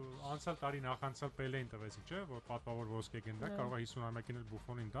 Դե անցյալ տարի նախանցալ Պելեին տվեցին, չէ՞, որ պատվավոր ոսկե գնդակ կարող է 50-ամյակին էլ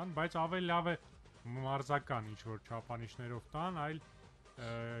Բուֆոնին տան, բայց ավելի լավ է մարզական ինչ որ չափանիշներով տան, այլ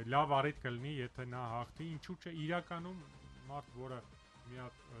լավ առիթ կլինի, եթե նա հաղթի, ինչու՞ չէ, իրականում մարդ, որը մի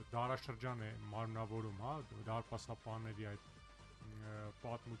հատ դարաշրջան է մարմնավորում, հա, դարպասապանների այդ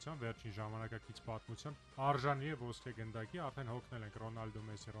պատմության, վերջին ժամանակակից պատմության արժանի է ոսկե գնդակի, արդեն հոգնել ենք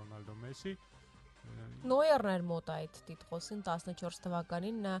Ռոնալդո Մեսի։ Նոյերն էր մոտ այդ տիտղոսին 14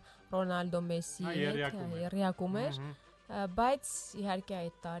 թվականին նա Ռոնալդո Մեսի երյակում էր, բայց իհարկե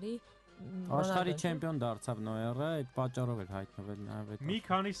այդ տարի աշխարհի չեմպիոն դարձավ Նոյերը, այդ պատճառով էր հայտնվել նաև այդ։ Մի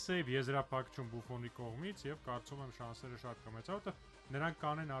քանի սեյվ եզրափակում Բուֆոնի կողմից եւ կարծում եմ շանսերը շատ կմեծա, որտեղ նրանք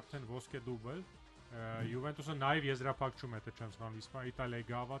կանեն արդեն ոսկե դուբլ։ Juventus-ը նաև եզրափակում է, թե չեմ սխալվում, Իտալիայի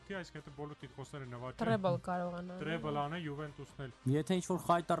գավաթի, այսինքն բոլոր տիտղոսները նվաճեն։ Տրեբլ կարողանան։ Տրեբլ անեն Juventus-ն էլ։ Եթե ինչ-որ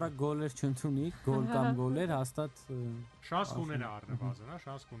խայտարակ գոլեր չընդունի, գոլ կամ գոլեր, հաստատ շանս կունենա առնվազն, հա,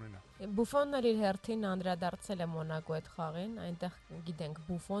 շանս կունենա։ Բուֆոնն իր հերթին անդրադարձել է Մոնակո այդ խաղին, այնտեղ գիտենք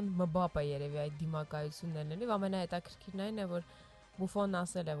Բուֆոն, Մբապե երևի այդ դիմակայությունն են լինի, ամենահետաքրքիրն այն է, որ Բուֆոնն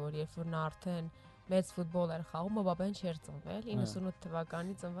ասել է, որ երբ որ նա արդեն մեծ ֆուտբոլ էր խաղում, Մբապեն չէր ծնվել, 98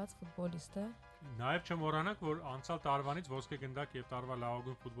 թվականի ծնված ֆուտբոլիստ է։ Նաև չմոռանանք, որ անցյալ տարվանից ոսկե գնդակ եւ տարվա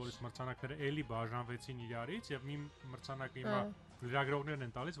լավագույն ֆուտբոլիստ մրցանակները էլի բաժանվեցին իրարից եւ մի մրցանակ հիմա լրագրողներն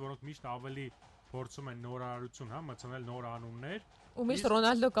են տալիս, որոնք միշտ ավելի փորձում են նորարարություն, հա, մտցնել նոր անուններ։ Ու միշտ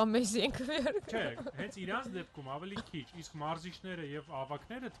Ռոնալդո կամ Մեսի են քվեարկում։ Չէ, հենց իրանց դեպքում ավելի քիչ, իսկ մարզիչները եւ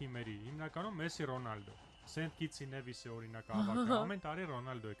ավակները թիմերի հիմնականում Մեսի, Ռոնալդո։ Սենթ Կիցի Նևիսի օրինակ ավակը ամեն տարի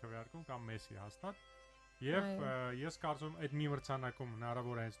Ռոնալդո է քվեարկում կամ Մեսի հաստատ։ Եվ ես կարծում եմ այդ մի մրցանակում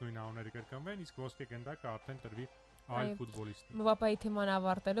հնարավոր է հենց նույն անունները կրկնվեն, իսկ ոսկե գնդակը արդեն տրվի այլ ֆուտբոլիստի։ Մբապեի թեման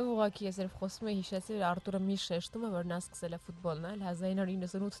ավարտելով ուղղակի ես երբ խոսում եմ հիշեցի, որ Արտուրը միշտ շեշտում է, որ նա սկսել է ֆուտբոլ նայել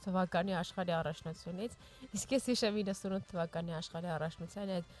 1998 թվականի աշխարհի առաջնությունից, իսկ ես հիշեմ 98 թվականի աշխարհի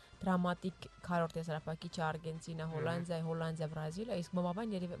առաջնության այդ դրամատիկ քառորդ եզրափակիչ Արգենտինա, Հոլանդիա, Բրազիլիա, իսկ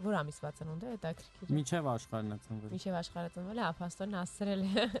Մբապեն երևի որ ամիսվա ծնունդ է, հետաքրքիր։ Միջև աշխարհն է ծնվել։ Միջև աշխարհը ծնվել է, ապաստորն ասրել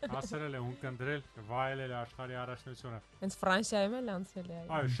է։ Ասրել է, ունկնդրել, վայելել աշխարհի առաջնությունը։ Հենց Ֆրանսիայում էլ անցել է։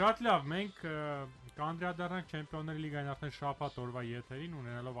 Այո, շատ լավ, մենք կանդրադառնանք Չեմպիոնների լիգային արդեն շաբաթ օրվա եթերին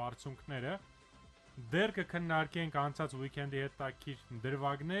ունենալով արդյունքները։ Դեռ կքննարկենք անցած ուիկենդի հետաքրքիր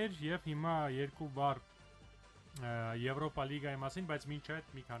դրվագներ եւ հիմա երկու բառ Եվրոպա լիգայի մասին, բայց մինչ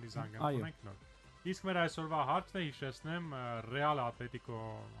այդ մի քանի զանգանք ունենք նոր։ Իսկ մեր այսօրվա հարցն է հիշեցնեմ Real Atletico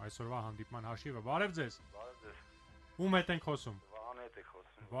այսօրվա հանդիպման հաշիվը։ Բարև ձեզ։ Բարև ձեզ։ Ում հետ ենք խոսում։ Վահան հետ եք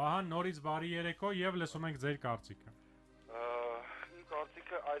խոսում։ Վահան, նորից բարի երեկո եւ լսում ենք ձեր կարծիքը։ Իմ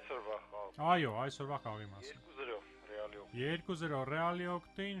կարծիքը այսօրվա խաղ։ Այո, այսօրվա խաղի մասին։ 2-0 Real-ի։ 2-0 Real-ի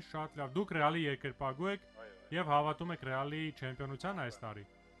օգտին, շատ լավ։ Դուք Real-ի երկրպագու եք եւ հավատում եք Real-ի չեմպիոնությանը այս տարի։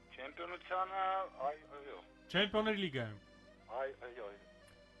 Չեմպիոնությանը, այո։ Չեմպիոնների լիգայում։ Այո։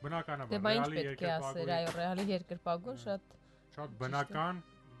 Բնականաբար Դե բայց պետք է ասել, այո, Real-ի երկրպագուն շատ բնական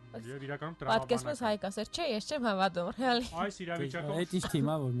եւ իրականում տրամաբանական։ Պատկերացնես Հայկ ասեր, չէ, ես չեմ հավատում Real-ի։ Այս իրավիճակում այդ ինչ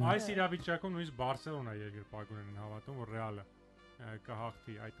թիմա որ։ Այս իրավիճակում նույնիսկ Բարսելոնա երկրպագուն են հավատում, որ Real-ը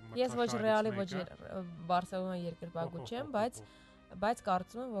կհաղթի այդ մրցաշարից։ Ես ոչ Real-ի ոչ Բարսելոնա երկրպագու չեմ, բայց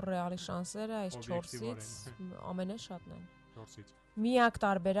կարծում եմ, որ Real-ի շանսերը այս 4-ից ամենաշատն են։ 4-ից։ Միակ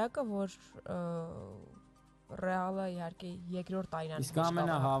տարբերակը, որ Real-ը իհարկե երկրորդ այնան։ Իսկ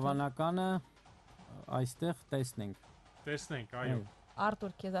ամենահավանականը այստեղ տեսնենք, այո։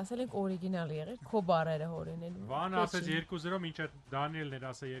 Արտուր, քեզ ասել ենք օրիգինալ եղիր, քո բարերը հորինել։ Վան ասեց 2-0, մինչև Դանիելն էր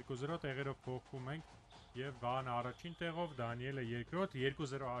ասել 2-0, տեղերով փոխվում ենք եւ Վանը առաջին տեղով, Դանիելը երկրորդ,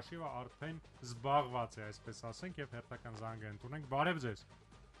 2-0 հաշիվը արդեն զբաղված է, այսպես ասենք, եւ հերթական զանգը ընդունենք։ Բարև ձեզ։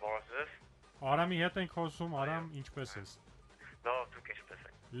 Բարև ձեզ։ Արամի հետ ենք խոսում, Արամ, ինչպես ես։ Լավ, դուք ինչպես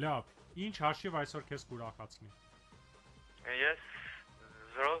եք։ Լավ, ինչ հաշիվ այսօր քեզ կուրախացնի։ Ես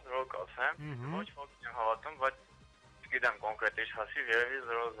 0-0 կասեմ, ոչ ոք չեմ հավատում, բայց գիտեմ կոնկրետ ինչ հաշիվ, երևի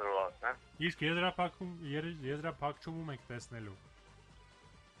 0-0 ասեմ։ Իսկ եզրափակչում ենք տեսնելու։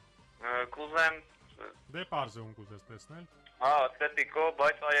 Կուզեմ Դե պարզ է ում կուզես տեսնել։ Ատլետիկո,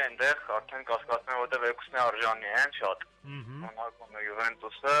 բայց այ այնտեղ արդեն կասկածում եմ, որտեղ երկուսն արժանի են շատ։ Մոնակոն ու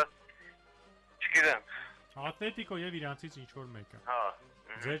Յուվենտուսը, չգիտեմ։ Ատլետիկո եւ իրանցից ինչ որ մեկը։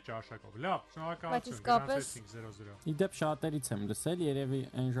 Ձեր ճաշակով։ Լավ, շնորհակալություն, գրանցեցինք 0-0։ Իդեպ շատերից եմ լսել, երևի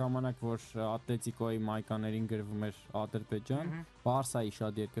այն ժամանակ, որ Ատլետիկոյի մայկաներին գրվում էր Ադրբեջան, Բարսայի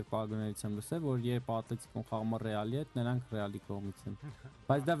շատ երկրպագուներից եմ լսել, որ երբ Ատլետիկոն խաղում է Ռեալի հետ, նրանք Ռեալի կողմից են։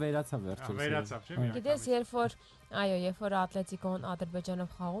 Բայց դա վերացավ վերջերս։ Վերացավ, չէ՞։ Գիտես, երբ որ Ատլետիկոն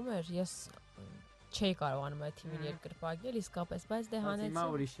Ադրբեջանով խաղում էր, ես չէի կարողանում այդ թիմին երկրպագել իսկապես, բայց դե հանեցին։ Հիմա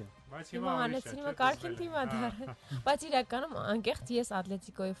ուրիշ է։ Բայց հիմա հանեցին, հիմա կարքին թիմա դառ։ Բայց իրականում անկեղծ ես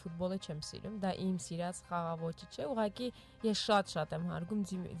Ատլետիկոյի ֆուտբոլը չեմ սիրում, դա իմ սիրած խաղաոճը չէ, ուղղակի ես շատ եմ հարգում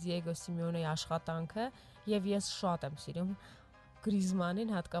Դիեգո Սիմեոնեի աշխատանքը եւ ես շատ եմ սիրում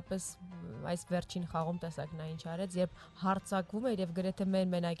Գրիզմանին, հատկապես այս վերջին խաղում տեսակ նա ինչ արեց, երբ հարձակվում էր եւ գրեթե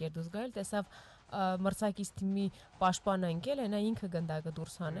մենակ էր դուրս գալ, տեսավ մրցակից թիմի պաշտպանը ընկել է, նա ինքը գնդակը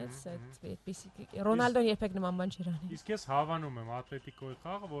դուրս հանեց, այդպեսի Ռոնալդոն երբեք նման բան չէր անի։ Իսկ ես հավանում եմ Ատլետիկոյի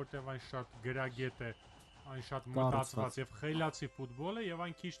խաղը, որտեղ այն շատ գրագետ է, այն շատ մտածված եւ խելացի ֆուտբոլ է եւ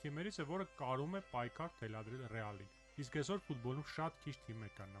այն քիչ թիմերից է, որը կարում է պայքար թելադրել Ռեալին։ Իսկ այսօր ֆուտբոլում շատ քիչ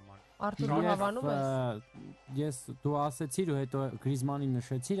թիմեր կան նման։ Արտուր հավանում ես։ Ես դու ասեցիր ու հետո Գրիզմանին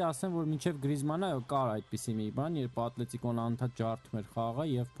նշեցիր, ասեմ որ մինչև Գրիզմանը այո կար այդպիսի մի բան, երբ Ատլետիկոն անդադ ջարդում էր խաղը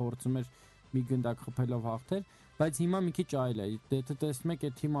եւ փորձում էր մի գնդակ խփելով հաղթել, բայց հիմա մի քիչ այլ է։ Դե տեսնում եք,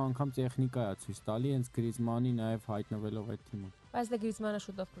 այդ թիմը անգամ տեխնիկա է ցույց տալի, հենց Գրիզմանի նաեւ հայտնվելով այդ թիմը։ Բայց դե Գրիզմանը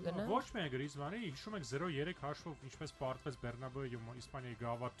շուտով կգնա։ Ոչ միայն Գրիզմանի, հիշում եք 0-3 հաշվով ինչպես պարտվեց Բեռնաբեուում Իսպանիայի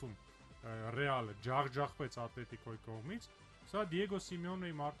գավաթում Ռեալը ջախջախվեց Ատլետիկոյի կողմից։ Սա Դիեգո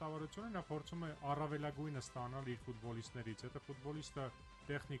Սիմեոնեի մարտավարությունը, նա փորձում է առավելագույնը ստանալ իր ֆուտբոլիստներից։ Եթե ֆուտբոլիստը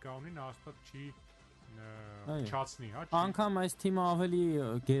տեխնիկա ունի, նա հաստատ չի չացնի, հա։ Անկամ այս թիմը ավելի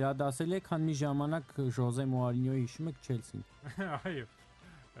գերադասել է, քան մի ժամանակ Ժոզե Մourinho-ի հիշում եք Չելսին։ Այո։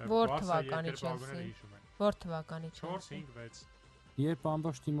 Որ թվականի Չելսին։ Որ թվականի Չելսին։ 4-5-6։ Երբ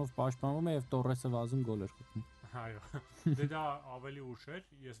ամբողջ թիմով պաշտպանվում է եւ Տորրեսը վազում գոլ էր խփում։ Այո։ Դե դա ավելի ուշ էր։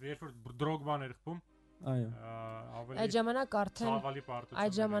 Ես երբ որ Դրոգբան էր խփում, այո, ավելի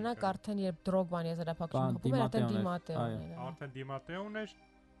այդ ժամանակ արդեն երբ Դրոգբան եզրափակում խփում էր, արդեն Դիմատեոն էր։ Արդեն Դիմատեոն էր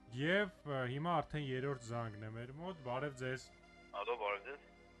եւ հիմա արդեն երրորդ զանգն է մեր մոտ։ Բարև ձեզ։ Ալո, բարև ձեզ։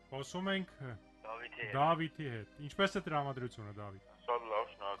 Խոսում ենք Դավիթի հետ։ Ինչպես է տրամադրությունը, Դավիթ։ Շատ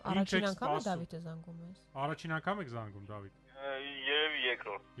լավ, շնորհակալ։ Առաջին անգամ է Դավիթը զանգում ես։ Առաջին անգամ եք զանգում, Դավիթ։ Երևի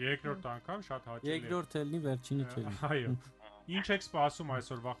երկրորդ։ Երկրորդ անգամ, շատ հաճելի։ Երկրորդ ելնի, վերջինը չելնի։ Այո։ Ինչ եք սպասում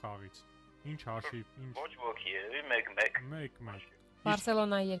այսօրվա խաղից։ Ինչ հաշիվ, ինչ։ Ոչ ոքի երևի 1-1։ 1-1։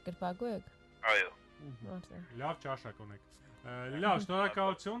 Բարսելոնայի երկրպագու եք։ Այո։ Լավ ճաշակ ունեք։ Լավ,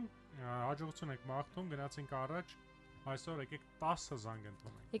 շնորհակալություն։ Հաջողություն եք մաղթում, գնացինք առաջ։ Այսօր եկեք 10 զանգ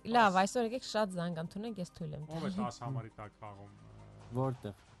ընդունենք։ Լավ, այսօր եկեք շատ զանգ ընդունենք, ես թույլ եմ տալիս։ Ո՞վ է 10 համարի տակ խաղում։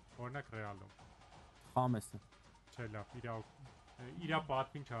 Որտեղ։ Օրինակ Ռեալում։ Խամեսը։ Չէ, լավ, իրա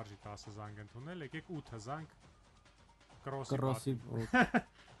պատվին չարժի 10 զանգ ընդունել, եկեք 8 զանգ կրոսի։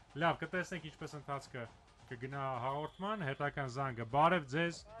 Լավ, կտեսնենք ինչպես ընթացքը կգնա հաղորդման, հետական զանգը։ Բարև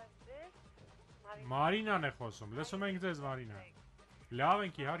ձեզ։ Մարինան է խոսում։ Լսում ենք ձեզ Մարինա։ Լավ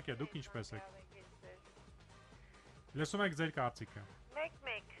ենք իհարկե, դուք ինչպես եք։ Լսում եք ձեր կարծիքը։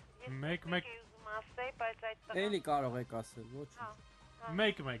 1-1 ասեի, բայց այդ Էլի կարող եք ասել, ոչինչ։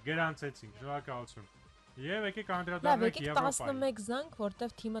 1-1 գրանցեցինք, շնորհակալություն։ Եվ եկեք անդրադառնանք Եվրոպային։ Լավ, եկեք Եվրոպային։ 11 զանգ,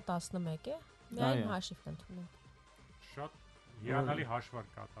 որտեվ թիմը 11 է։ Միայն հաշիվ կընդունենք։ Շատ հիանալի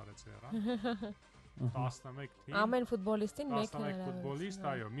հաշվարկ կատարեց եղա։ 11 թիմ։ Ամեն ֆուտբոլիստին 1 11 ֆուտբոլիստ,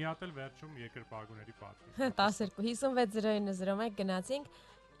 այո, մի հատ էլ վերջում երկրպագուների պատվի։ 12 56-09-01 գնացինք,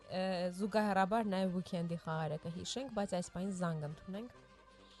 զուգահեռաբար նաև weekend-ի խաղերը կհիշենք, բայց այս պայն զանգ ընդունենք։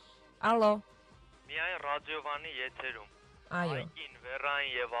 Ալո։ Միայն ռադիովանի եթերում։ Այո։ Այգին,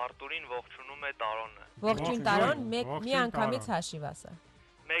 Վերային եւ Արտուրին ողջունում է Տարոնը։ Ողջույն Տարոն, մի անգամից հաշիվ ասա։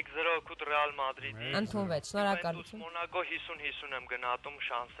 1-0 Ռեալ Մադրիդի։ Ընդունվեց, շնորհակալություն։ Մոնակո 50-50 եմ գնահատում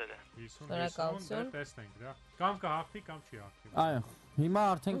շանսերը։ 50-50 տեսնենք դրա։ Կամ կհաղթի, կամ չի հաղթի։ Այո, հիմա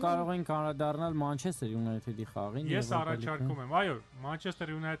արդեն կարող ենք անդրադառնալ Manchester United-ի խաղին։ Ես առաջարկում եմ, այո,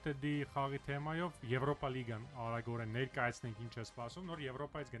 Manchester United-ի խաղի թեմայով Եվրոպա լիգան արագորեն ներկայացնենք ինչ է սպասում, նոր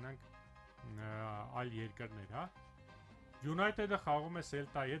Եվրոպայից գնանք այլ երկրներ, հա։ United-ը խաղում է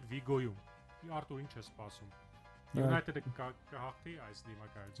Celta-ի հետ Vigo-ում։ Արտուր ինչ է սպասում։ United-ը կհաղթի այս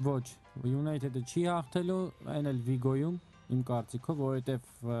դիմակայությամբ։ Ոչ, United-ը չի հաղթելու, այն էլ Vigo-ում, իմ կարծիքով, որովհետև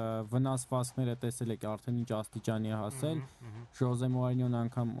վնասվածքները տեսել եք արդեն ինչ աստիճանի է հասել։ Ժոզե Մորինյոն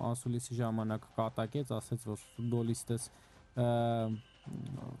անգամ ասուլիսի ժամանակ կատակեց, ասաց, որ ֆուտբոլիստս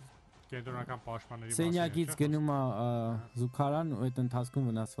կենտրոնական պաշտպանների Սենյակից գնում է զուգարան ու այդ ընթացքում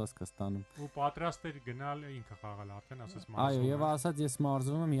վնասվածք է ստանում։ Ու պատրաստ էր գնալ ինքը խաղալ արդեն, ասաց մարզվում։ Այո, եւ ասաց ես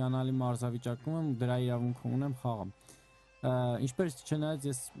մարզվում եմ, հիանալի մարզավիճակում եմ, դրա իրավունքը ունեմ խաղամ։ Ինչպես չնայած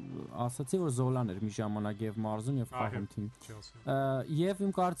ես ասացի, որ Զոլան էր մի ժամանակ եւ մարզում եւ խաղում թիմ։ Եվ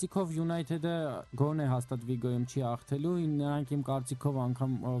իմ կարծիքով United-ը գոնե հաստատ Vigo-ում չի հաղթելու, նրանք իմ կարծիքով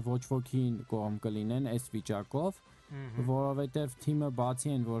անգամ ոչ ոքին կողմ կլինեն այս վիճակով, որովհետեւ թիմը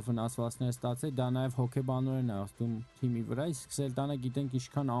բացի այն որ վնասվածքներ ստացել, դա նաեւ հոգեբանորեն է ասում թիմի վրա, իսկ Celta-ը գիտենք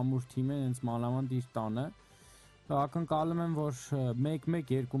ինչքան ամուր թիմ է, հենց մանավանդ իր տանը։ Ակնկալում եմ, որ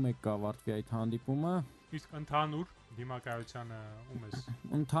 1-1 2-1 կավարտվի այդ հանդիպումը։ Իսկ ընդհանուր դիմակայությանը ում ես։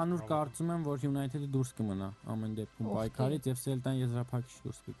 Ընդհանուր կարծում եմ, որ United-ը դուրս կմնա ամեն դեպքում պայքարից եւ Celta-ն եզրափակիչ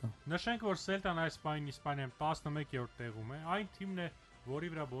դուրս կգա։ Նշենք, որ Celta-ն այս պայն Իսպանիայում 11-րդ տեղում է։ Այն թիմն է,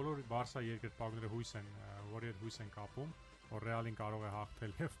 որի վրա բոլոր Բարսա երկրպագուները հույս են, որի հետ հույս են կապում, որ Ռեալին կարող է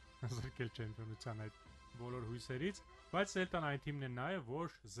հաղթել եւ զրկել չեմպիոնության այդ բոլոր հույսերից, բայց Celta-ն այն թիմն է նաեւ,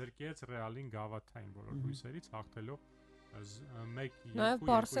 որ զրկեց Ռեալին գավաթային բոլոր հույսերից հաղթելով Նաև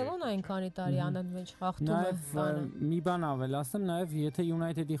Բարսելոնային քանի տարի անընդմեջ հաղթում է տանը։ Մի բան ավելացնեմ, նաև եթե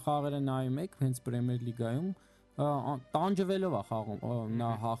United-ի խաղերը նայում եք հենց Պրեմիեր լիգայում, տանջվելով է խաղում, նա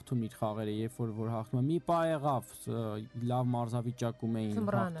հաղթում իր խաղերը, երբ որ հաղթում է։ Մի պա եղավ, լավ մարզավիճակում էին,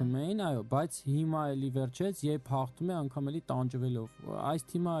 հաղթում էին, այո, բայց հիմա էլի վերջեց, երբ հաղթում է, անգամ էլի տանջվելով։ Այս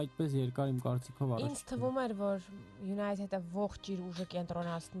թիմը այդպես երկար իմ կարծիքով առաջ։ Ինձ թվում էր, որ United-ը ողջ իր ուժը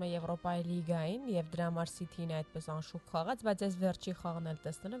կենտրոնացնում է Եվրոպայի լիգային եւ դրա համար City-ն այդպես անշուք խաղաց, բայց այս վերջի խաղն էլ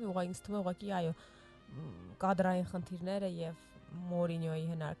տեսնելով, ուղղակի ինձ թվում է ուղղակի այո, կադրային խնդիրները եւ Մորինյոյի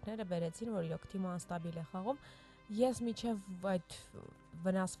հնարքները բերեցին, որ իրոք թիմը անստաբիլ է խաղում։ Ես միջև այդ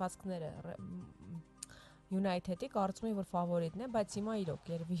վնասվածքները United-ի կարծում եմ, որ ֆավորիտն է, բայց հիմա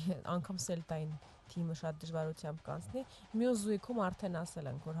իրոք երևի անգամ Celta-ին թիմը շատ դժվարությամբ կանցնի։ Մյուս զույգում արդեն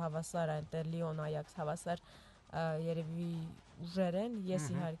ասել ենք, որ հավասար այնտեղ Լիոն Այաքս հավասար երևի ուժեր են,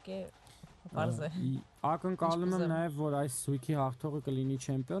 ես իհարկե Պարզ է։ Ակնկալում եմ նաև, որ այս զույգի հաղթողը կլինի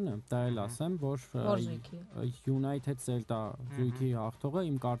չեմպիոնը, դա էլ ասեմ, որ United Celta զույգի հաղթողը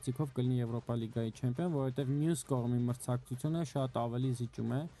իմ կարծիքով կլինի Եվրոպա լիգայի չեմպիոն, որովհետև մյուս կողմի մրցակցությունը շատ ավելի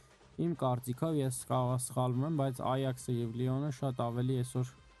զիջում է։ Իմ կարծիքով ես սխալվում եմ, բայց Այաքսը եւ Լիոնը շատ ավելի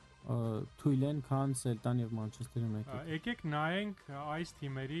այսօր թույլ են, քան Celta-ն եւ Manchester United։ Եկեք նայենք այս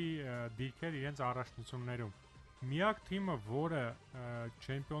թիմերի դիրքեր իրենց առաջնություններում։ Միակ թիմը, որը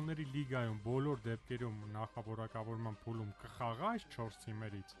չեմպիոնների լիգայում բոլոր դեպքերում նախավորակավորման փուլում կխաղա այս 4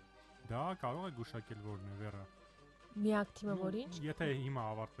 թիմերից, դա կարող է գուշակել որն է վերա։ Միակ թիմը որ ինչ։ Եթե հիմա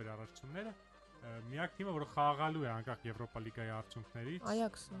ավարտվեր առաջնությունները, միակ թիմը, որը խաղալու է անկախ Եվրոպա լիգայի արդյունքներից։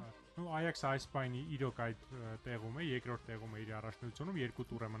 Այաքսը։ Այաքսը այս պայնի իրոք այդ տեղում է, երկրորդ տեղում է իր առաջնությունում, 2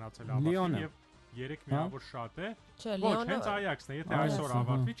 տուր է մնացել ավարտին եւ 3 միավոր շատ է։ Ոչ, հենց Այաքսն է, եթե այսօր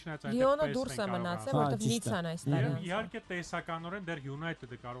ավարտվի, չնայած այնտեղ Լիոնը դուրս է մնացել, որտեղ Նիցան այս տարի։ Եվ իհարկե տեսականորեն դեռ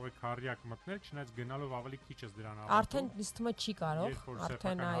United-ը կարող է քարյակ մտնել, չնայած գնալով ավելի քիչ է դրան ավարտում։ Արդեն ինձ թվում է չի կարող,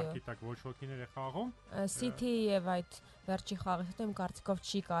 արդեն այո։ Արկիտակ ոչ ոքիներ է խաղում։ City եւ այդ վերջի խաղից հետո իմ կարծիքով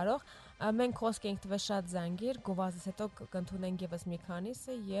չի կարող։ Մենք խոսք ենք տվել շատ զանգեր, գովազդից հետո կընդունենք եւս մի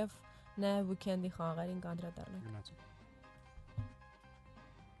քանիսը եւ նաեւ weekend-ի խաղերին կանդրադառնանք։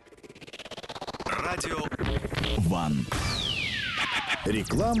 Радио Ван.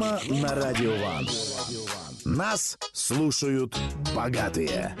 Реклама на Радио Ван. Нас слушают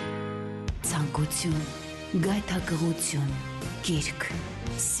богатые. Ցանկություն, գայթակղություն, գիրք,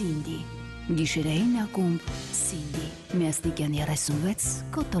 Սինդի, գիշերային ակումբ, Սինդի, Միասնիկյան 36,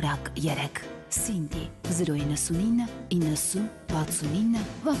 Կոտորակ 3, Սինդի, 099 90 69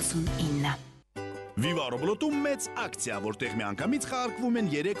 69 Վիվարոբլոտում մեծ ակցիա, որտեղ միանգամից խաղարկվում են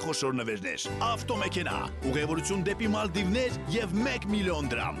 3 խոշոր նվերներ, ավտոմեքենա, ուղևորություն դեպի Մալդիվներ եւ 1 միլիոն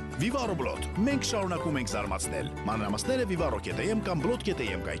դրամ։ Վիվարոբլոտ, մենք շարունակում ենք զարմացնել։ Մանրամասները Vivarro.am կամ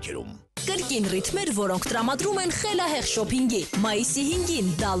Blot.am կայքերում։ Կրկին ռիթմեր, որոնք տրամադրում են խելահեղ շոփինգի։ Մայիսի 5-ին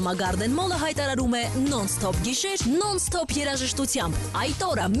Dalma Garden Mall-ը հայտարարում է non-stop գիշեր, non-stop երաժշտությամբ։ Այդ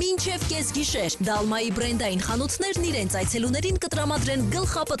օրը մինչև կեսգիշեր Dalma-ի բրենդային խանութներն իրենց այցելուներին կտրամադրեն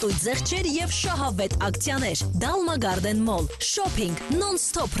գլխապտույտ զեղչեր եւ շահավետ ակցիաներ։ Dalma Garden Mall. Shopping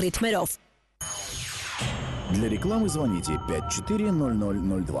non-stop ռիթմերով։ Для рекламы звоните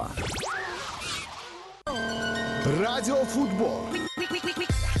 540002. Radiofootball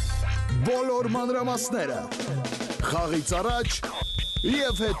Բոլոր մանրամասները խաղից առաջ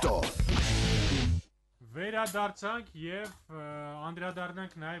եւ հետո Վերադարձանք եւ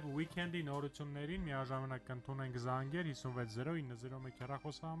անդրադառնանք նաեւ weekend-ի նորություններին միաժամանակ կընդունենք զանգեր 560901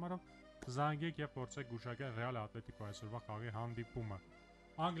 հեռախոսահամարով զանգեք եւ փորձեք գուշակել Real Atletico այսօրվա խաղի հանդիպումը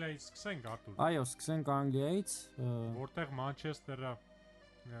Անգլիայից սկսենք Արտուր Այո, սկսենք Անգլիայից որտեղ Մանչեսթերը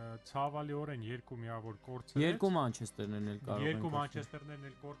ցավալիորեն երկու միավոր կորցրեց Երկու Մանչեսթերներն էլ կարող են Երկու Մանչեսթերներն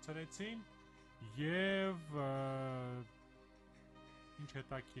էլ կորցրեցին եւ ինչ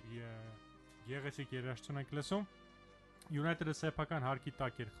հետաքրիր գեղեցիկ երաժշտություն ենք լսում United-ը սեփական հարկի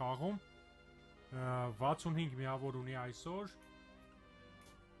տակ էր խաղում 65 միավոր ունի այսօր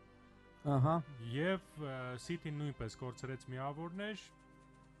Ահա եւ City-ն նույնպես կորցրեց միավորներ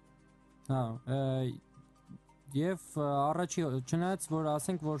Հա Եվ առաջի չնայած որ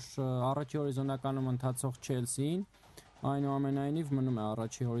ասենք որ առաջի հորիզոնականում ընթացող Չելսին այնուամենայնիվ մնում է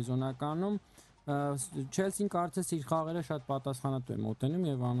առաջի հորիզոնականում Չելսին կարծես իր խաղերը շատ պատասխանատու է մոտենում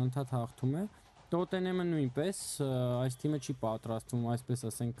եւ անընդհատ հաղթում է Տոտենհեմը նույնպես այս թիմը չի պատրաստվում այսպես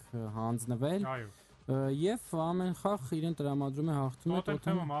ասենք հանձնվել եւ ամեն խաղ իրեն տրամադրում է հաղթում է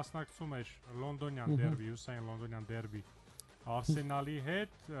Տոտենհեմը մասնակցում էր լոնդոնյան դերբի հյուսային լոնդոնյան դերբի Արսենալի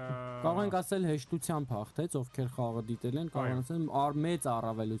հետ կարող ենք ասել հեշտությամբ հաղթեց ովքեր խաղը դիտել են կարող ենք ասել մեծ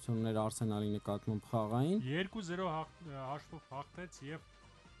առավելություններ Արսենալի նկատմամբ խաղային 2-0 հաշվով հաղթեց եւ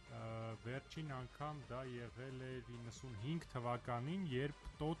վերջին անգամ դա եղել էր 95 թվականին երբ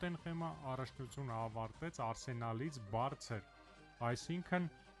Տոտենհեմը առաջնությունը ավարտեց Արսենալից բարձր այսինքն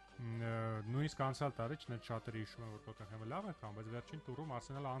նույնիսկ անցյալ տարի չնայած շատերը հիշում են որ Տոտենհեմը լավ է խաղում բայց վերջին տուրում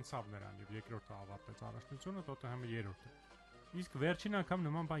Արսենալը անցավ նրան եւ երկրորդը ավարտեց առաջնությունը Տոտենհեմը երրորդը Իսկ վերջին անգամ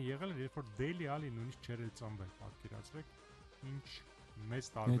նման բան եղել էր, երբ որ Դելի Ալի նույնիսկ չէր էլ ծնվել, պատկերացրեք, ինչ մեծ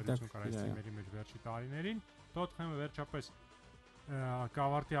տարբերություն կար այս թիմերի մեջ վերջի տարիներին։ Տոտենհեմը վերջապես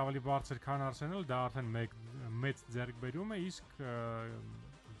կավարտի ավելի բարձր քան Արսենալը, դա արդեն մեծ ձեռքբերում է, իսկ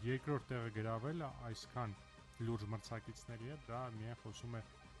երկրորդ տեղը գրավել այսքան լուրջ մրցակիցների հետ, դա միայն խոսում է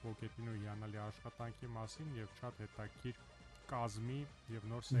Պոկետինո հիանալի աշխատանքի մասին եւ շատ հետաքրքիր կազմի եւ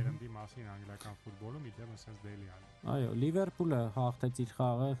նոր սերնդի մասին անգլիական ֆուտբոլում իդեմս sense Դելի Ալի։ Այո, Լիվերպուլը հաղթեց իր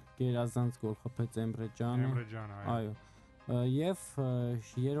խաղը, գերազանց գոլ խփեց Էմրե Ջանը։ Այո։ Եվ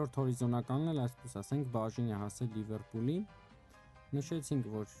երրորդ հորիզոնականն էլ այսպես ասենք բաժին է հասել Լիվերպուլին։ Նշեցինք,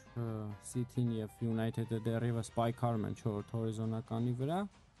 որ City-ն եւ United-ը դեռևս պայքարում են 4-րդ հորիզոնականի վրա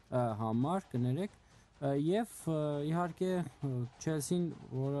համար, կներեք, եւ իհարկե Chelsea-ն,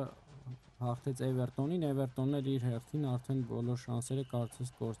 որը հաղթեց Էվերտոնին, Էվերտոնն էլ իր հերթին արդեն բոլոր շանսերը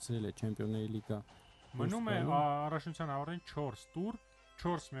կարծես կորցրել է Չեմպիոնների լիգա։ Մնում է առաջնության ավարտին 4 տուր,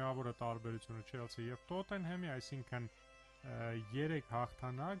 4 միավորը տարբերությունը Չելսի եւ Տոտենհեմի, այսինքն 3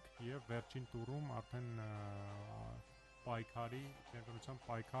 հաղթանակ եւ վերջին տուրում արդեն պայքարի չեմպիոնության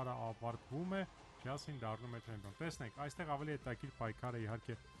պայքարը ավարտվում է, Չելսին դառնում է չեմպիոն։ Տեսնենք, այստեղ ավելի հետաքրքիր պայքարը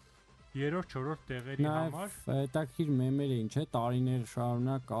իհարկե երրորդ, չորրորդ տեղերի համար հետաքրքիր մեմեր էին, չէ, տարիներ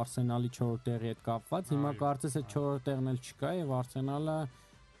շարունակ Արսենալի 4-րդ տեղի հետ կապված, հիմա կարծես է 4-րդ տեղն էլ չկա եւ Արսենալը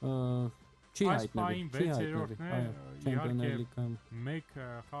չի հայտնվել, չի հայտնվել, իհարկե մեկ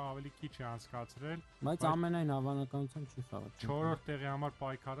խաղ ավելի քիչ է անցկացրել, բայց ամենայն հավանականությամբ չի խաղալ։ 4-րդ տեղի համար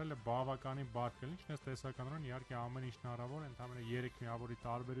պայքարելը բավականին բարդ կլինի, ինչպես տեսականորեն իհարկե ամեն ինչ հնարավոր է, ընդամենը 3 միավորի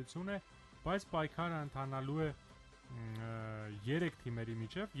տարբերություն է, բայց պայքարը ընթանալու է 3 թիմերի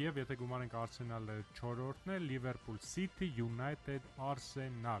միջև եւ եթե գումարենք Arsenal-ը 4-րդն է, Liverpool, City, United,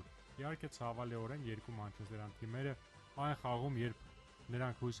 Arsenal։ Իհարկե ցավալիորեն երկու Մանչեսթերյան թիմերը այն խաղում, երբ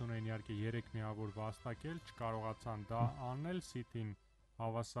նրանք հույս ունեին իհարկե 3 միավոր վաստակել, չկարողացան դա անել, City-ն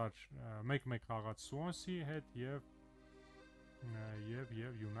հավասար 1-1 խաղաց Swansea հետ եւ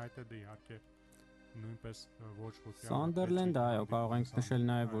United-ը իհարկե նույնպես ոչ ոքի Sunderland, այո, կարող ենք նշել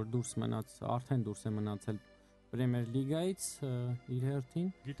նաև որ արդեն դուրս է մնացել Premier League-ից իր հերթին։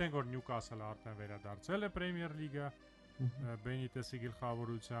 Գիտենք որ Newcastle-ը արդեն վերադարձել է Premier League-ը Benitez-ի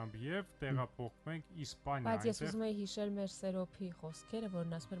գլխավորությամբ եւ տեղափոխվենք Իսպանիա։ Բայց ես ուզում եի հիշել մեր Սերոփի խոսքերը,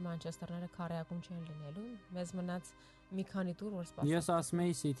 որն ասում էր Մանչեսթերները քարեակում չեն լինելու, մեզ մնաց մի քանի տուր որ սպասենք։ Ես ասում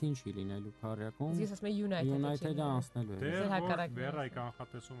եի City-ն չի լինելու քարեակում։ Ես ասում եի United-ը անցնելու է։ Վերայ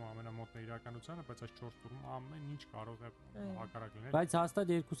կանխատեսումը ամենամոտն է իրականությանը, բայց այս 4 տուրում ամեն ինչ կարող է հակառակ լինել։ Բայց հաստատ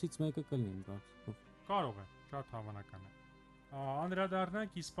 2-ից 1-ը կլինի, կարող է, շատ հավանական է։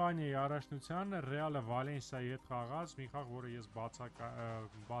 Անդրադառնանք Իսպանիայի առաջնության Ռեալը Վալենսիայի հետ խաղաց, մի խաղ, որը ես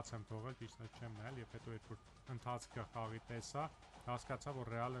բաց եմ թողել, ճիշտ չեմ նայել, եւ հետո երբ ընթացքը խաղի տեսա, հասկացա,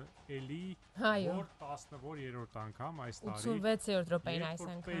 որ Ռեալը էլի որ 13-րդ անգամ այս տարի 86-րդ րոպեին այս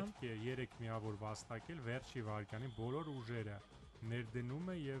անգամ պետք է 3 միավոր վաստակել վերջի վարկանի բոլոր ուժերը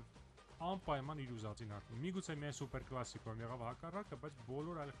ներդնում է եւ անպայման իր ուզածին արտում։ Միգուցե միայն սուպեր կլասիկոյում եղավ հակառակը, բայց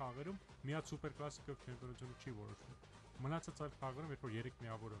բոլոր այլ խաղերում միած սուպեր կլասիկով չեմպիոնությունը չի որոշվում։ Մնացած այլ խաղերում երբ որ 3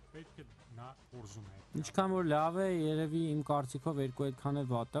 միավորը պետք է նա կորզում է։ Ինչքան որ լավ է, երևի իմ կարծիքով երկու այդքան է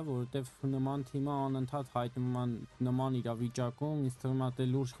վատ է, որովհետև նման թիմը անընդհատ հայտնվում է նման իրավիճակում, ինձ թվում է թե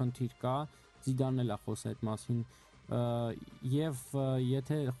լուրջ խնդիր կա, Զիդանն էլ է խոսել այդ մասին, եւ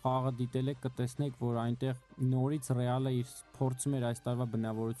եթե խաղը դիտել եք կտեսնեք, որ այնտեղ նորից Ռեալը իր փորձում էր այս տարվա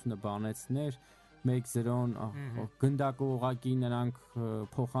բնավորությունը բանեցներ 1-0 գնդակը ուղակի նրանք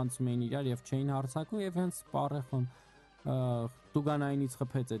փոխանցում էին իրար եւ չէին հարձակում եւ հենց Պարեխոն Տուգանայինից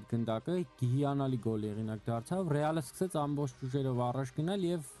խփեց այդ գնդակը, հիանալի գոլ եղինակ դարձավ, Ռեալը սկսեց ամբողջ ուժերով առաջ գնալ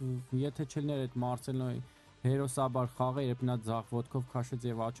եւ եթե չլիներ այդ Մարսելոյի հերոսաբար խաղը, երբ նա ձախ ոտքով քաշեց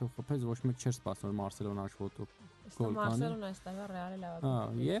եւ աչով խփեց, ոչ մեկ չէր սպասում որ Մարսելոն աշոտով գոլ կանի։ Մարսելոն այստեղ Ռեալը լավ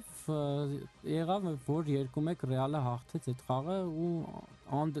է։ Եվ եղավ որ 2-1 Ռեալը հաղթեց այդ խաղը ու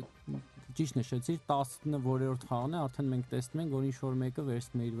ճիշտ նշեցիր 10-րդ խաղն է, արդեն մենք տեսնում ենք որ ինչ որ մեկը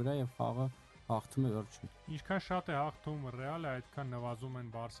վերցնում է իր վրա եւ խաղը հաղթում է վերջին։ Ինչքան շատ է հաղթում Ռեալը, այդքան նվազում են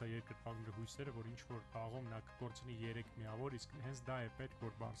Բարսա երկրպագու հույսերը, որ ինչ որ խաղում նա կկորցնի 3 միավոր, իսկ հենց դա է պետք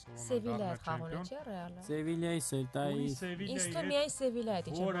որ Բարսելոնան դառնա չեմպիոն։ Սևիլիայի, Սելտայի, Իսկ միայն Սևիլիա է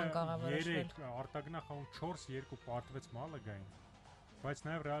չեմպիոն կաղավարել։ Արտագնա խաղում 4-2 պարտվեց Մալագային։ Բայց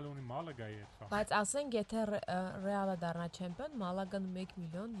նաև Ռեալը ունի Մալագայի հետ խաղ։ Բայց ասենք եթե Ռեալը դառնա չեմպիոն, Մալագան 1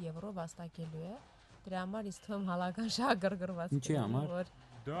 միլիոն եվրո վաստակելու է։ Դրա համար իսկ թվում հալական շատ գրգռված է։ Ինչի համար։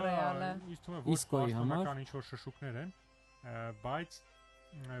 Դա իսկ թվում է ոչ պաշտոնական ինչ-որ շշուկներ են, բայց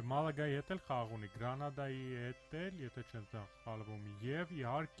Մալագայի հետ էլ խաղ ունի, Գրանադայի հետ էլ, եթե չեմ սխալվում, եւ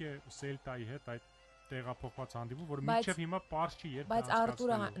իհարկե Սելտայի հետ այդ տեղափոխված հանդիպում, որ մինչև հիմա պարզ չի երբ բայց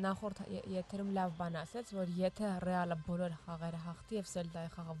Արտուրը նախորդ եթերում լավ բան ասաց, որ եթե Ռեալը բոլոր խաղերը հաղթի եւ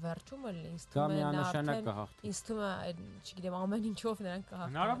Սելտայի խաղը վերջում լինի, ինձ թվում է նա արդեն ինձ թվում է, չգիտեմ, ամեն ինչով նրանք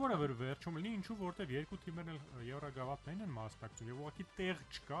կհաղթեն։ Հնարավոր է որ վերջում լինի, ինչու որտեվ երկու թիմերն էլ Եվրոգավաթներին են մասնակցում եւ ուղղակի տեղ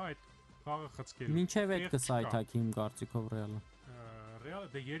չկա այդ խաղը խցկելու։ Մինչև այդ կսայթակի իմ կարծիքով Ռեալը։ Ռեալը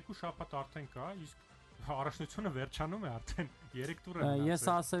դե 2 շաբաթ արդեն կա, իսկ առաջնությունը վերջանում է արդեն 3 տուր է։ Ես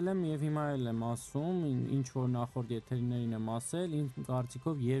ասել եմ եւ հիմա էլ եմ ասում, ինչ որ նախորդ եթերներին եմ ասել, իմ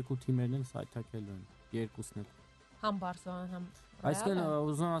կարծիքով երկու թիմերն էլ սայթակելու են, երկուսն էլ։ Համ Բարսելոնան, համ Այսինքն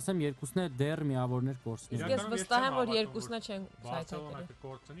ուզում ասեմ երկուսն էլ դեռ միավորներ կորցնի։ Ես վստահ եմ որ երկուսն էլ չեն սայթակելու։ Բարսելոնան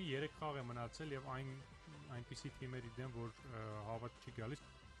կկորցնի, 3 խաղ է մնացել եւ այնպիսի թիմերի դեմ որ հավատ չի գալիս։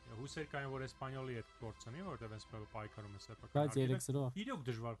 Հուսեր կային որ Էսպանյոլի հետ կորցնի, որտեղ այնպես պայքարում է սեփական։ Բայց 3-0 իրոք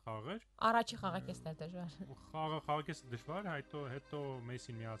դժվար խաղ էր։ Առաջի խաղակեսն էր դժվար։ Խաղակեսը դժվար, հետո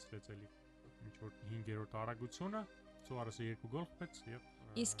Մեսին միացրեց էլի ինչ որ 5-րդ արագությունը, Սուարեսը 2 գոլ խփեց եւ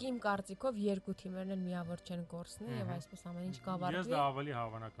Իսկ իմ կարծիքով երկու թիմերն էլ միավոր չեն կորցնի եւ այսպես ամեն ինչ կավարտվի։ Ես դա ավելի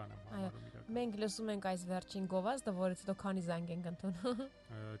հավանական եմ համարում իրական։ Մենք լսում ենք այս վերջին գովազդը, որից հետո քանի զանգ ենք ընդունում։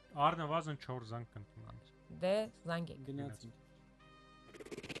 Առնվազն 4 զանգ կընդունենք։ Դե զանգենք։ Գնացինք։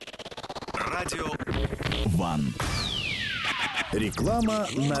 Радио Ван. Реклама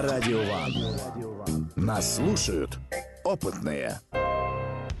на Радио Ван. Нас слушают опытные.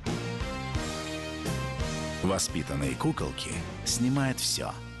 Воспитанные куколки снимают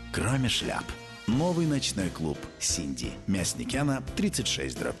все, кроме шляп. Новый ночной клуб «Синди». Мясникяна,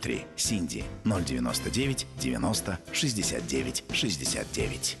 36/3. «Синди» 099 90 69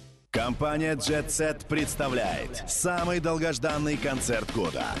 69. Компания Jet Set представляет самый долгожданный концерт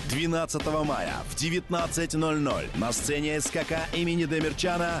года. 12 мая в 19:00 на сцене СКК имени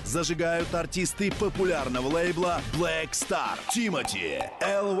Демирчана зажигают артисты популярного лейбла Black Star, Тимати,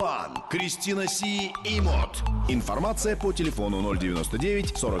 L1, Кристина Си и Мод. Информация по телефону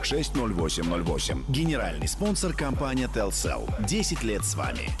 099 46 08 08. Генеральный спонсор компания Telcel. 10 лет с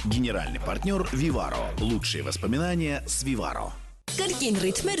вами. Генеральный партнер Vivaro. Лучшие воспоминания с Vivaro. Կրկին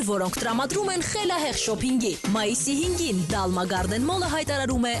ռիթմեր, որոնք տրամադրում են խելահեղ շոփինգի։ Մայիսի 5-ին Dalma Garden Mall-ը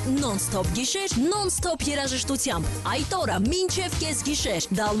հայտարարում է non-stop գիշեր, non-stop երաժշտությամբ։ Այդ օրը մինչև կեսգիշեր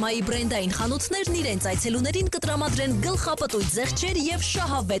Dalma-ի բրենդային խանութներն իրենց այցելուներին կտրամադրեն գլխապտույտ զեղչեր եւ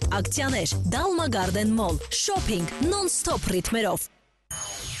շահավետ ակցիաներ։ Dalma Garden Mall. Shopping non-stop ռիթմերով։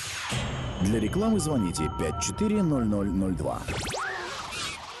 Для рекламы звоните 540002.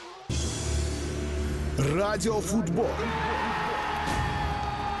 Radiofootball.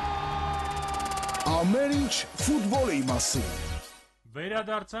 Ամեն ինչ ֆուտբոլի մասին։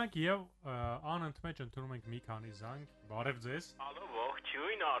 Վերադարձանք եւ անընդմեջ ընդունում ենք մի քանի զանգ։ Բարև ձեզ։ Ալո,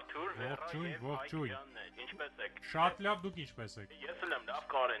 ողջույն Արթուր, ողջույն։ Ինչպե՞ս եք։ Շատ լավ, դուք ինչպե՞ս եք։ Ես էլ եմ լավ,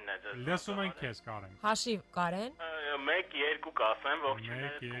 Կարենն է ձեզ։ Լսում ենք քեզ, Կարեն։ Հաշիվ Կարեն։ 1-2 կասեմ,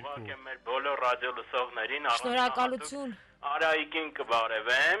 ողջույններս ուղարկեմ մեր բոլոր ռադիո լսողներին։ Շնորհակալություն։ Արայիկին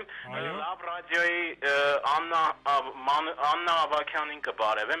կբարևեմ, լավ ռադիոյի Աննա Ավակյանին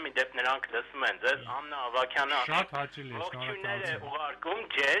կբարևեմ, մի դեպ նրանք լսում են ձեզ, Աննա Ավակյանը շատ հաճելի է, ողջույններ է ուղարկում,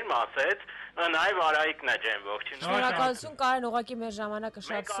 ջերմ ասեց, նաև Արայիկն է ջերմ, ողջույններ։ Շնորհակալություն Կարեն, ուղղակի մեր ժամանակը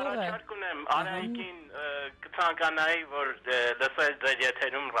շատ սուղ է։ Մեկ առաջարկ ունեմ, Արայիկին կցանկանայի, որ լսել ձեր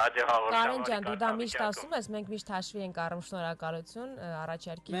եթերում ռադիո հաղորդավարի։ Կարեն ջան, դու դա միշտ ասում ես, մենք միշտ հաշվի ենք առնում, շնորհակալություն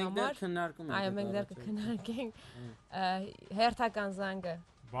առաջարկի համար։ Այո, մենք դեռ կքննարկենք հերթական զանգը։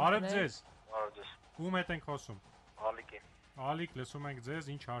 Բարև ձեզ։ Բարև ձեզ։ Ում հետ ենք խոսում։ Ալիկի։ Ալիկ, լսում ենք ձեզ,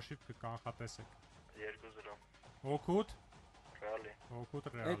 ինչ հաշիվ կկանխատեսեք։ 2-0։ Օգուտ։ Ռեալի։ Օգուտ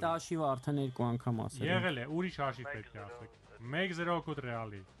Ռեալի։ Այդ հաշիվը արդեն երկու անգամ ասել։ Եղել է, ուրիշ հաշիվ պետք է ասեք։ 1-0 Օգուտ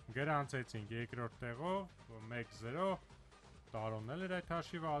Ռեալի։ Գրանցեցինք երկրորդ տեղով 1-0 Տարոնն էլ էր այդ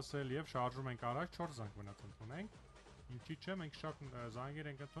հաշիվը ասել եւ շարժում ենք առաջ 4 զանգ մնաց ընդունենք։ Ինչի՞ չէ, մենք շատ զանգեր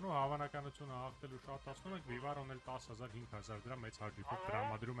ենք ընդունում, հավանականությունը հաղթելու շատացնում ենք, Vivaro-ն էլ 10,000-5,000 դրամ մեծ հաշիվով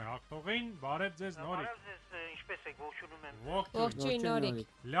տրամադրում է հաղթողին։ Բարև ձեզ Նորիկ։ Բարև ձեզ, ինչպե՞ս եք, ողջունում եմ։ Ողջույն Նորիկ։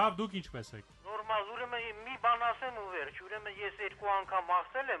 Լավ, դուք ինչպե՞ս եք։ Նորմալ, ուրեմն մի բան ասեմ ու վերջ, ուրեմն ես 2 անգամ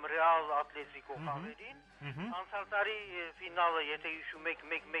հաղթել եմ Real Atletico խաղերին։ Անցյալ տարի ֆինալը, եթե հիշում եք,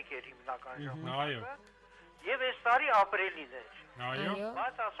 1-1 էր հիմնական ժամանակը։ Եվ այս տարի ապրիլին էր։ Այո։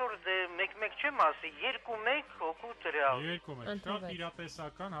 Բայց այսօր 1-1 չեմ ասի, 2-1 Օգուտ Ռեալ։ 2-1 շատ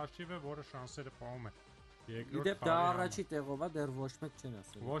իրատեսական հաշիվ է, որը շանսերը պահում է։ Իդեպ դա առաջի տեղով է, դեռ ոչ մեկ չեն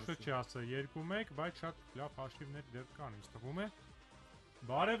ասել։ Ոչ մեկ չի ասել 2-1, բայց շատ լավ հաշիվներ դեռ կան, ինձ թվում է։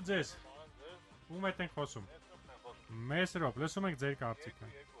 Բարև ձեզ։ Ում հետ ենք խոսում։ Մեսրոպ, լսում ենք ձեր կարծիքը։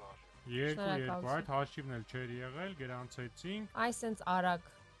 2-2 այդ հաշիվն էլ չէր եղել, գրանցեցինք։ Այսենց արագ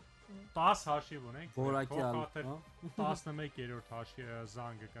 10 հաշիվ ունենք, որակյալ 11-րդ հաշիվը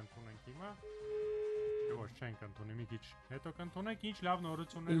զանգը կընդունենք հիմա։ Ոչ չենք ընդունի, մի քիչ հետո կընդունենք, ինչ լավ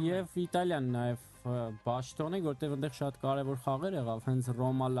նորություններ ունենք։ Եվ Իտալիան նաև բաշխտոնենք, որտեղ այնտեղ շատ կարևոր խաղեր եղավ, հենց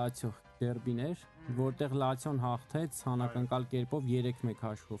Ռոմա-Լացիո դերբին էր, որտեղ Լացիոն հաղթեց հանականկալ կերպով 3-1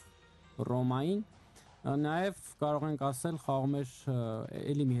 հաշվով Ռոմային։ Նաև կարող ենք ասել խաղում էր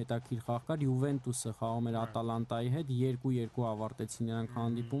էլի մի հետաքրքիր խաղ կար, Յուվենտուսը խաղում էր Ատալանտայի հետ, 2-2 ավարտեցին նրանք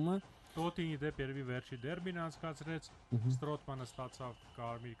հանդիպումը։ Տոտինի դեպ երևի վերջի դերբին անցկացրեց, Ստրոտմանը ստացավ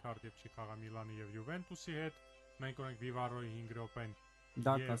կարմիր քարտ եւ չի խաղա Միլանի եւ Յուվենտուսի հետ։ Մենք ունենք Vivaro-ի 5 րոպեն։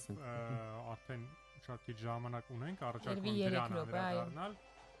 Դա կասենք։ Արդեն շատ քիչ ժամանակ ունենք, առաջարկում դրան անդրադառնալ։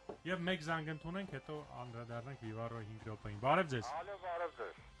 Եվ մեկ զանգ ընդունենք, հետո անդրադառնանք Vivaro-ի 5 րոպեին։ Բարև ձեզ։ Ալո, բարև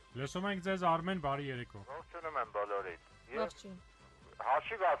ձեզ։ Լսում ենք ձեզ Արմեն, բարի երեկո։ Ողջունում եմ բոլորին։ Ողջույն։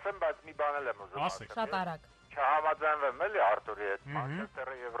 Հաշիվ ասեմ, բայց մի բան եմ ուզում ասել։ Շատ արագ։ Չհամաձայնվեմ էլի Արտուրի հետ,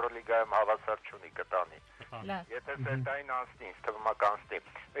 Մանչեսթերը Եվրոլիգայում հավասար չունի կտանի։ Եթե սերտային անցնի, ինձ թվում է կանցնի։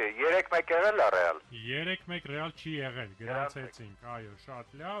 3-1 եղել է Ռեալ։ 3-1 Ռեալ չի եղել, գրանցեցինք, այո, շատ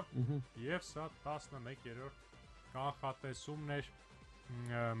լավ։ Եվ սա 11-րդ կանխատեսումն էր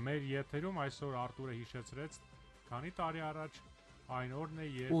մեր եթերում, այսօր Արտուրը հիշեցրեց, քանի տարի առաջ այն օրն է,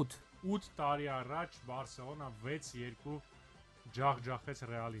 երբ 8 տարի առաջ Բարսելոնա 6-2 ջախջախեց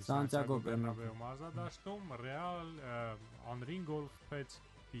Ռեալին Սանտիագո Բեռնաբեում ազատաշտում, Ռեալ Անրին գոլ խփեց,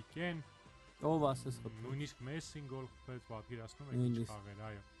 Պիկեն, ով ասես խփեց, նույնիսկ Մեսսին գոլ խփեց, պատկերացնում եք ինչ խաղեր,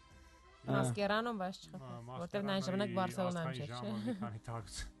 այո։ Մասկերանոն բայց չխփեց, որտեղ նա այն ժամանակ Բարսելոնայում չէր, չէ՞։ Քանի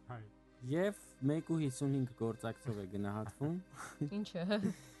տակս, այո։ Եվ 1.55 գործակցով է գնահատվում։ Ինչը։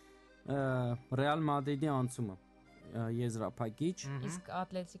 Ռեալ Մադրիդի անցումը։ եզրափակիչ։ Իսկ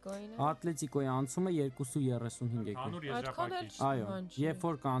Ատլետիկոյին է։ Ատլետիկոյի անցումը 2.35 Հանուր եզրափակիչ։ Այո, երբ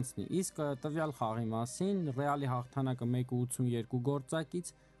որ կանցնի։ Իսկ տվյալ խաղի մասին Ռեալի հաղթանակը 1.82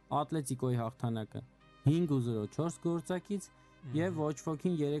 գործակից, Ատլետիկոյի հաղթանակը 5.04 գործակից եւ ոչ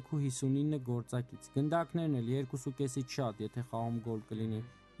ոքին 3.59 գործակից։ Գնդակներն էլ 2.5-ից շատ, եթե խաղում գոլ կլինի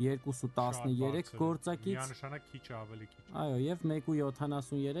 2.13 գործակից։ Միանշանակ քիչ ավելի քիչ։ Այո, եւ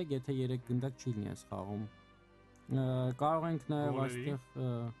 1.73, եթե 3 գնդակ չի լինի այս խաղում։ Կարող ենք նաեւ այստեղ,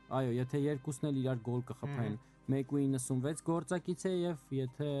 այո, եթե երկուսն էլ իրար գոլ կխփեն, 1.96 գործակից է եւ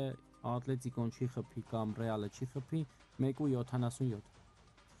եթե Ատլետիկոն չի խփի կամ Ռեալը չի խփի, 1.77։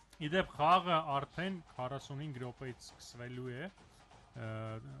 Իդեպ խաղը արդեն 45 րոպեից սկսվելու է։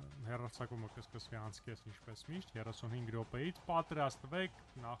 Հեռարձակումը կսկսվի անցկես ինչպես միշտ 35 րոպեից պատրաստվեք,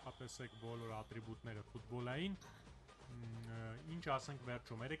 նախատեսեք բոլոր ատրիբուտները ֆուտբոլային։ Ինչ ասենք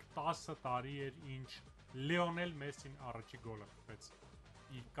վերջում, 10 տարի էր ինչ Լիոնել Մեսսին առաջի գոլը խփեց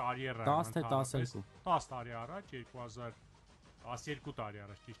իր կարիերայում 10 տարի առաջ 12 տարի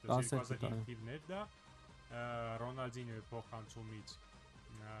առաջ ճիշտ է 2005 թիվներ դա Ռոնալդինյոյի փոխանցումից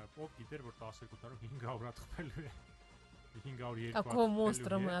ով գիտեր որ 12 տարում 500 հատ խփելու է 502 Какого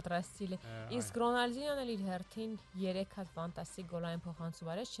монстра мы отрастили. Իսկ Ռոնալդինոն էլ իր հերթին 3 հատ ֆանտաստիկ գոլային փոխանցում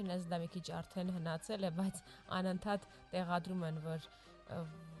արեց, չնայած դա մի քիչ արդեն հնացել է, բայց անընդհատ տեղադրում են, որ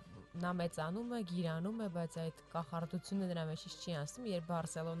նա մեծանում է, գիրանում է, բայց այդ կախարդությունը նրա մեջից չի անցնում, երբ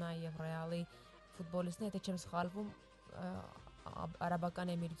Բարսելոնայի եւ Ռեալի ֆուտբոլիստները, եթե չեմ սխալվում,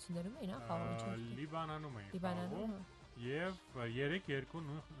 արաբական էմիրություններում էին, խաղում Լիբանանում էին խաղում եւ 3-2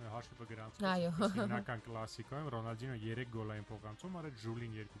 հաշիվը գրանցվեց։ Այո։ Հիմնական կլասիկայում Ռոնալդինո 3 գոլային փոխանցում արեց,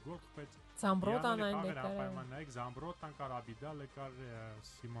 Ժուլին 2 գոլ խփեց։ Զամբրոտան այնտեղ էր։ Զամբրոտան կար, Աբիդալը կար,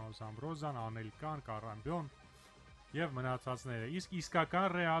 Սիմոն Զամբրոզան, Անելկան, Կարամբյոն եւ մնացածները։ Իսկ իսկական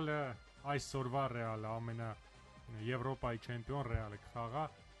Ռեալը, այսօրվա Ռեալը, ամենա Եվրոպայի չեմպիոն Ռեալը կխաղա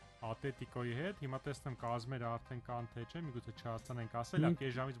Ատլետիկոյի հետ։ Հիմա տեսնեմ կազմերը արդեն կան թե չէ, միգուցե չհասցնենք ասել, ակե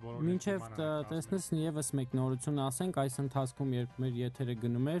ժամից բոլորը մինչև տեսնես եւս մեկ նորություն ասենք, այս ընթացքում երբ մեր եթերը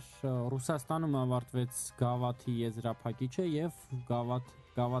գնում էր, Ռուսաստանում ավարտվեց Գավաթի եզրափակիչը եւ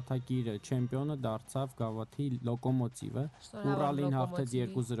Գավաթակիրը չեմպիոնը դարձավ Գավաթի Լոկոմոտիվը, Ուրալին հաղթեց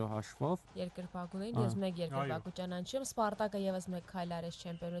 2-0 հաշվով։ Երկրպագուներին ես մեկ երկրպագու ճանաչում, Սպարտակը եւս մեկ քայլ արեց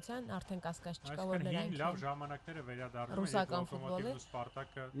չեմպիոնության, արդեն կասկած չկա որ նրանք լավ ժամանակները վերադառնում են ռուսական ֆուտբոլի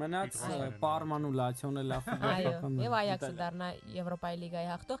Սպարտակը մնաց Պարման ու Լացիոնը լավ ֆուտբոլական։ Այո, եւ Այաքսը դառնա Եվրոպայի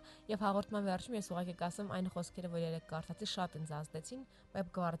լիգայի հաղթող եւ հաղորդման վերջում ես ուղղակի կասեմ այն խոսքերը, որ երեք կարդացի, շատ ինձ ազդեցին,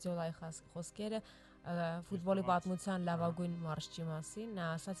 Պեպ Գվարդիոլայի խոսքերը ֆուտբոլի պատմության լավագույն մարշչի մասին, նա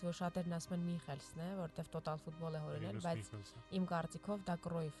ասաց, որ շատերն ասում են Միխելսն է, որտեվ տոտալ ֆուտբոլ է հորինել, բայց իմ կարծիքով դա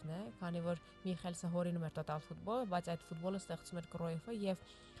Կրոյֆն է, քանի որ Միխելսը հորինում էր տոտալ ֆուտբոլը, բայց այդ ֆուտբոլը ստեղծում էր Կրոյֆը եւ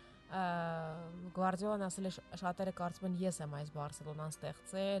Գվարդիոլան ասել է շատերը կարծում են ես եմ այս Բարսելոնան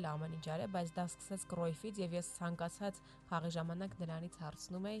ստեղծել, ամեն ինչ արել, բայց դա սկսեց Կրոյֆից եւ ես ցանկացած խաղի ժամանակ նրանից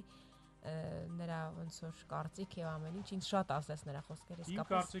հարցնում էի նրա ոնց որ կարծիք եւ ամեն ինչ ինձ շատ ասես նրա խոսքերը իսկապես։ Իմ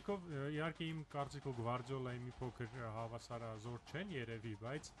կարծիքով իհարկե իմ կարծիքով Գվարդիոլայի մի փոքր հավասարազոր չեն երևի,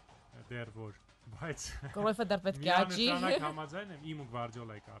 բայց դեռ որ, բայց Կրոյֆը դեռ պետք է աճի։ Միանշանակ համաձայն եմ իմ ու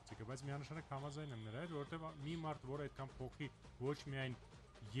Գվարդիոլայի կարծիքը, բայց միանշանակ համաձայն եմ նրա հետ, որովհետեւ մի մարդ, որ այդքան փոխի ոչ միայն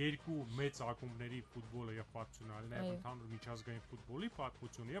երկու մեծ ակումբների ֆուտբոլը եւ պատմությունն է, ընդհանուր միջազգային ֆուտբոլի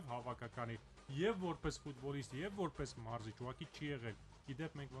պատմությունը եւ հավաքականի եւ որպես ֆուտբոլիստ եւ որպես մարզիչ ուղղակի չի եղել։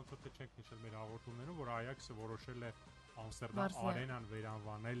 Իդեպ մենք ոնց որ թե չենք նշել մեր հաղորդումներում, որ Այաքսը որոշել է Ամստերդամ արենան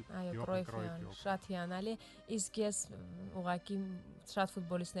վերանվանել Կրոյֆի։ Շատ հիանալի։ Իսկ ես ուղղակի շատ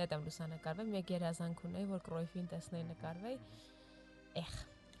ֆուտբոլիստներ եմ լուսանկարվել, մեկ երազանք ունեի, որ Կրոյֆին տեսնեի նկարվեի։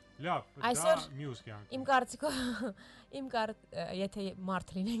 Լավ, դա մյուս կյանք։ Իմ կարծիքով, եթե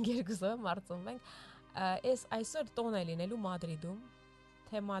մարդ լինենք երկուսը, մարծում ենք, այսօր տոն է լինելու Մադրիդում,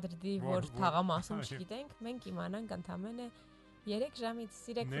 թե Մադրիդի որ թաղամասում չգիտենք, մենք իմանանք ընդամենը 3 ժամից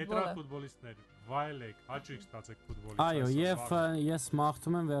սիրեք ֆուտբոլը։ Նեյտրալ ֆուտբոլիստներ, վայելեք, հաճույք ստացեք ֆուտբոլից։ Այո, եւ ես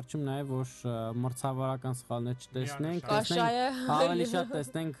մաղթում եմ վերջում նաեւ որ մրցավարական սխալներ չտեսնենք, ավելի շատ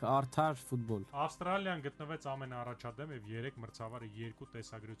տեսնենք արդար ֆուտբոլ։ Ավստրալիան գտնվեց ամենաառաջադեմ եւ 3 մրցավարը 2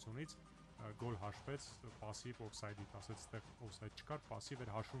 տեսագրությունից գոլ հաշվեց պասիվ օֆսայդից, ասեց այդտեղ օֆսայդ չկար, պասիվ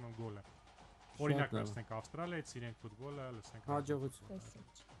էր հաշվում եմ գոլը։ Օրինակ, լսենք Ավստրալիայից, սիրենք ֆուտբոլը, լսենք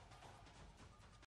հաջողություն։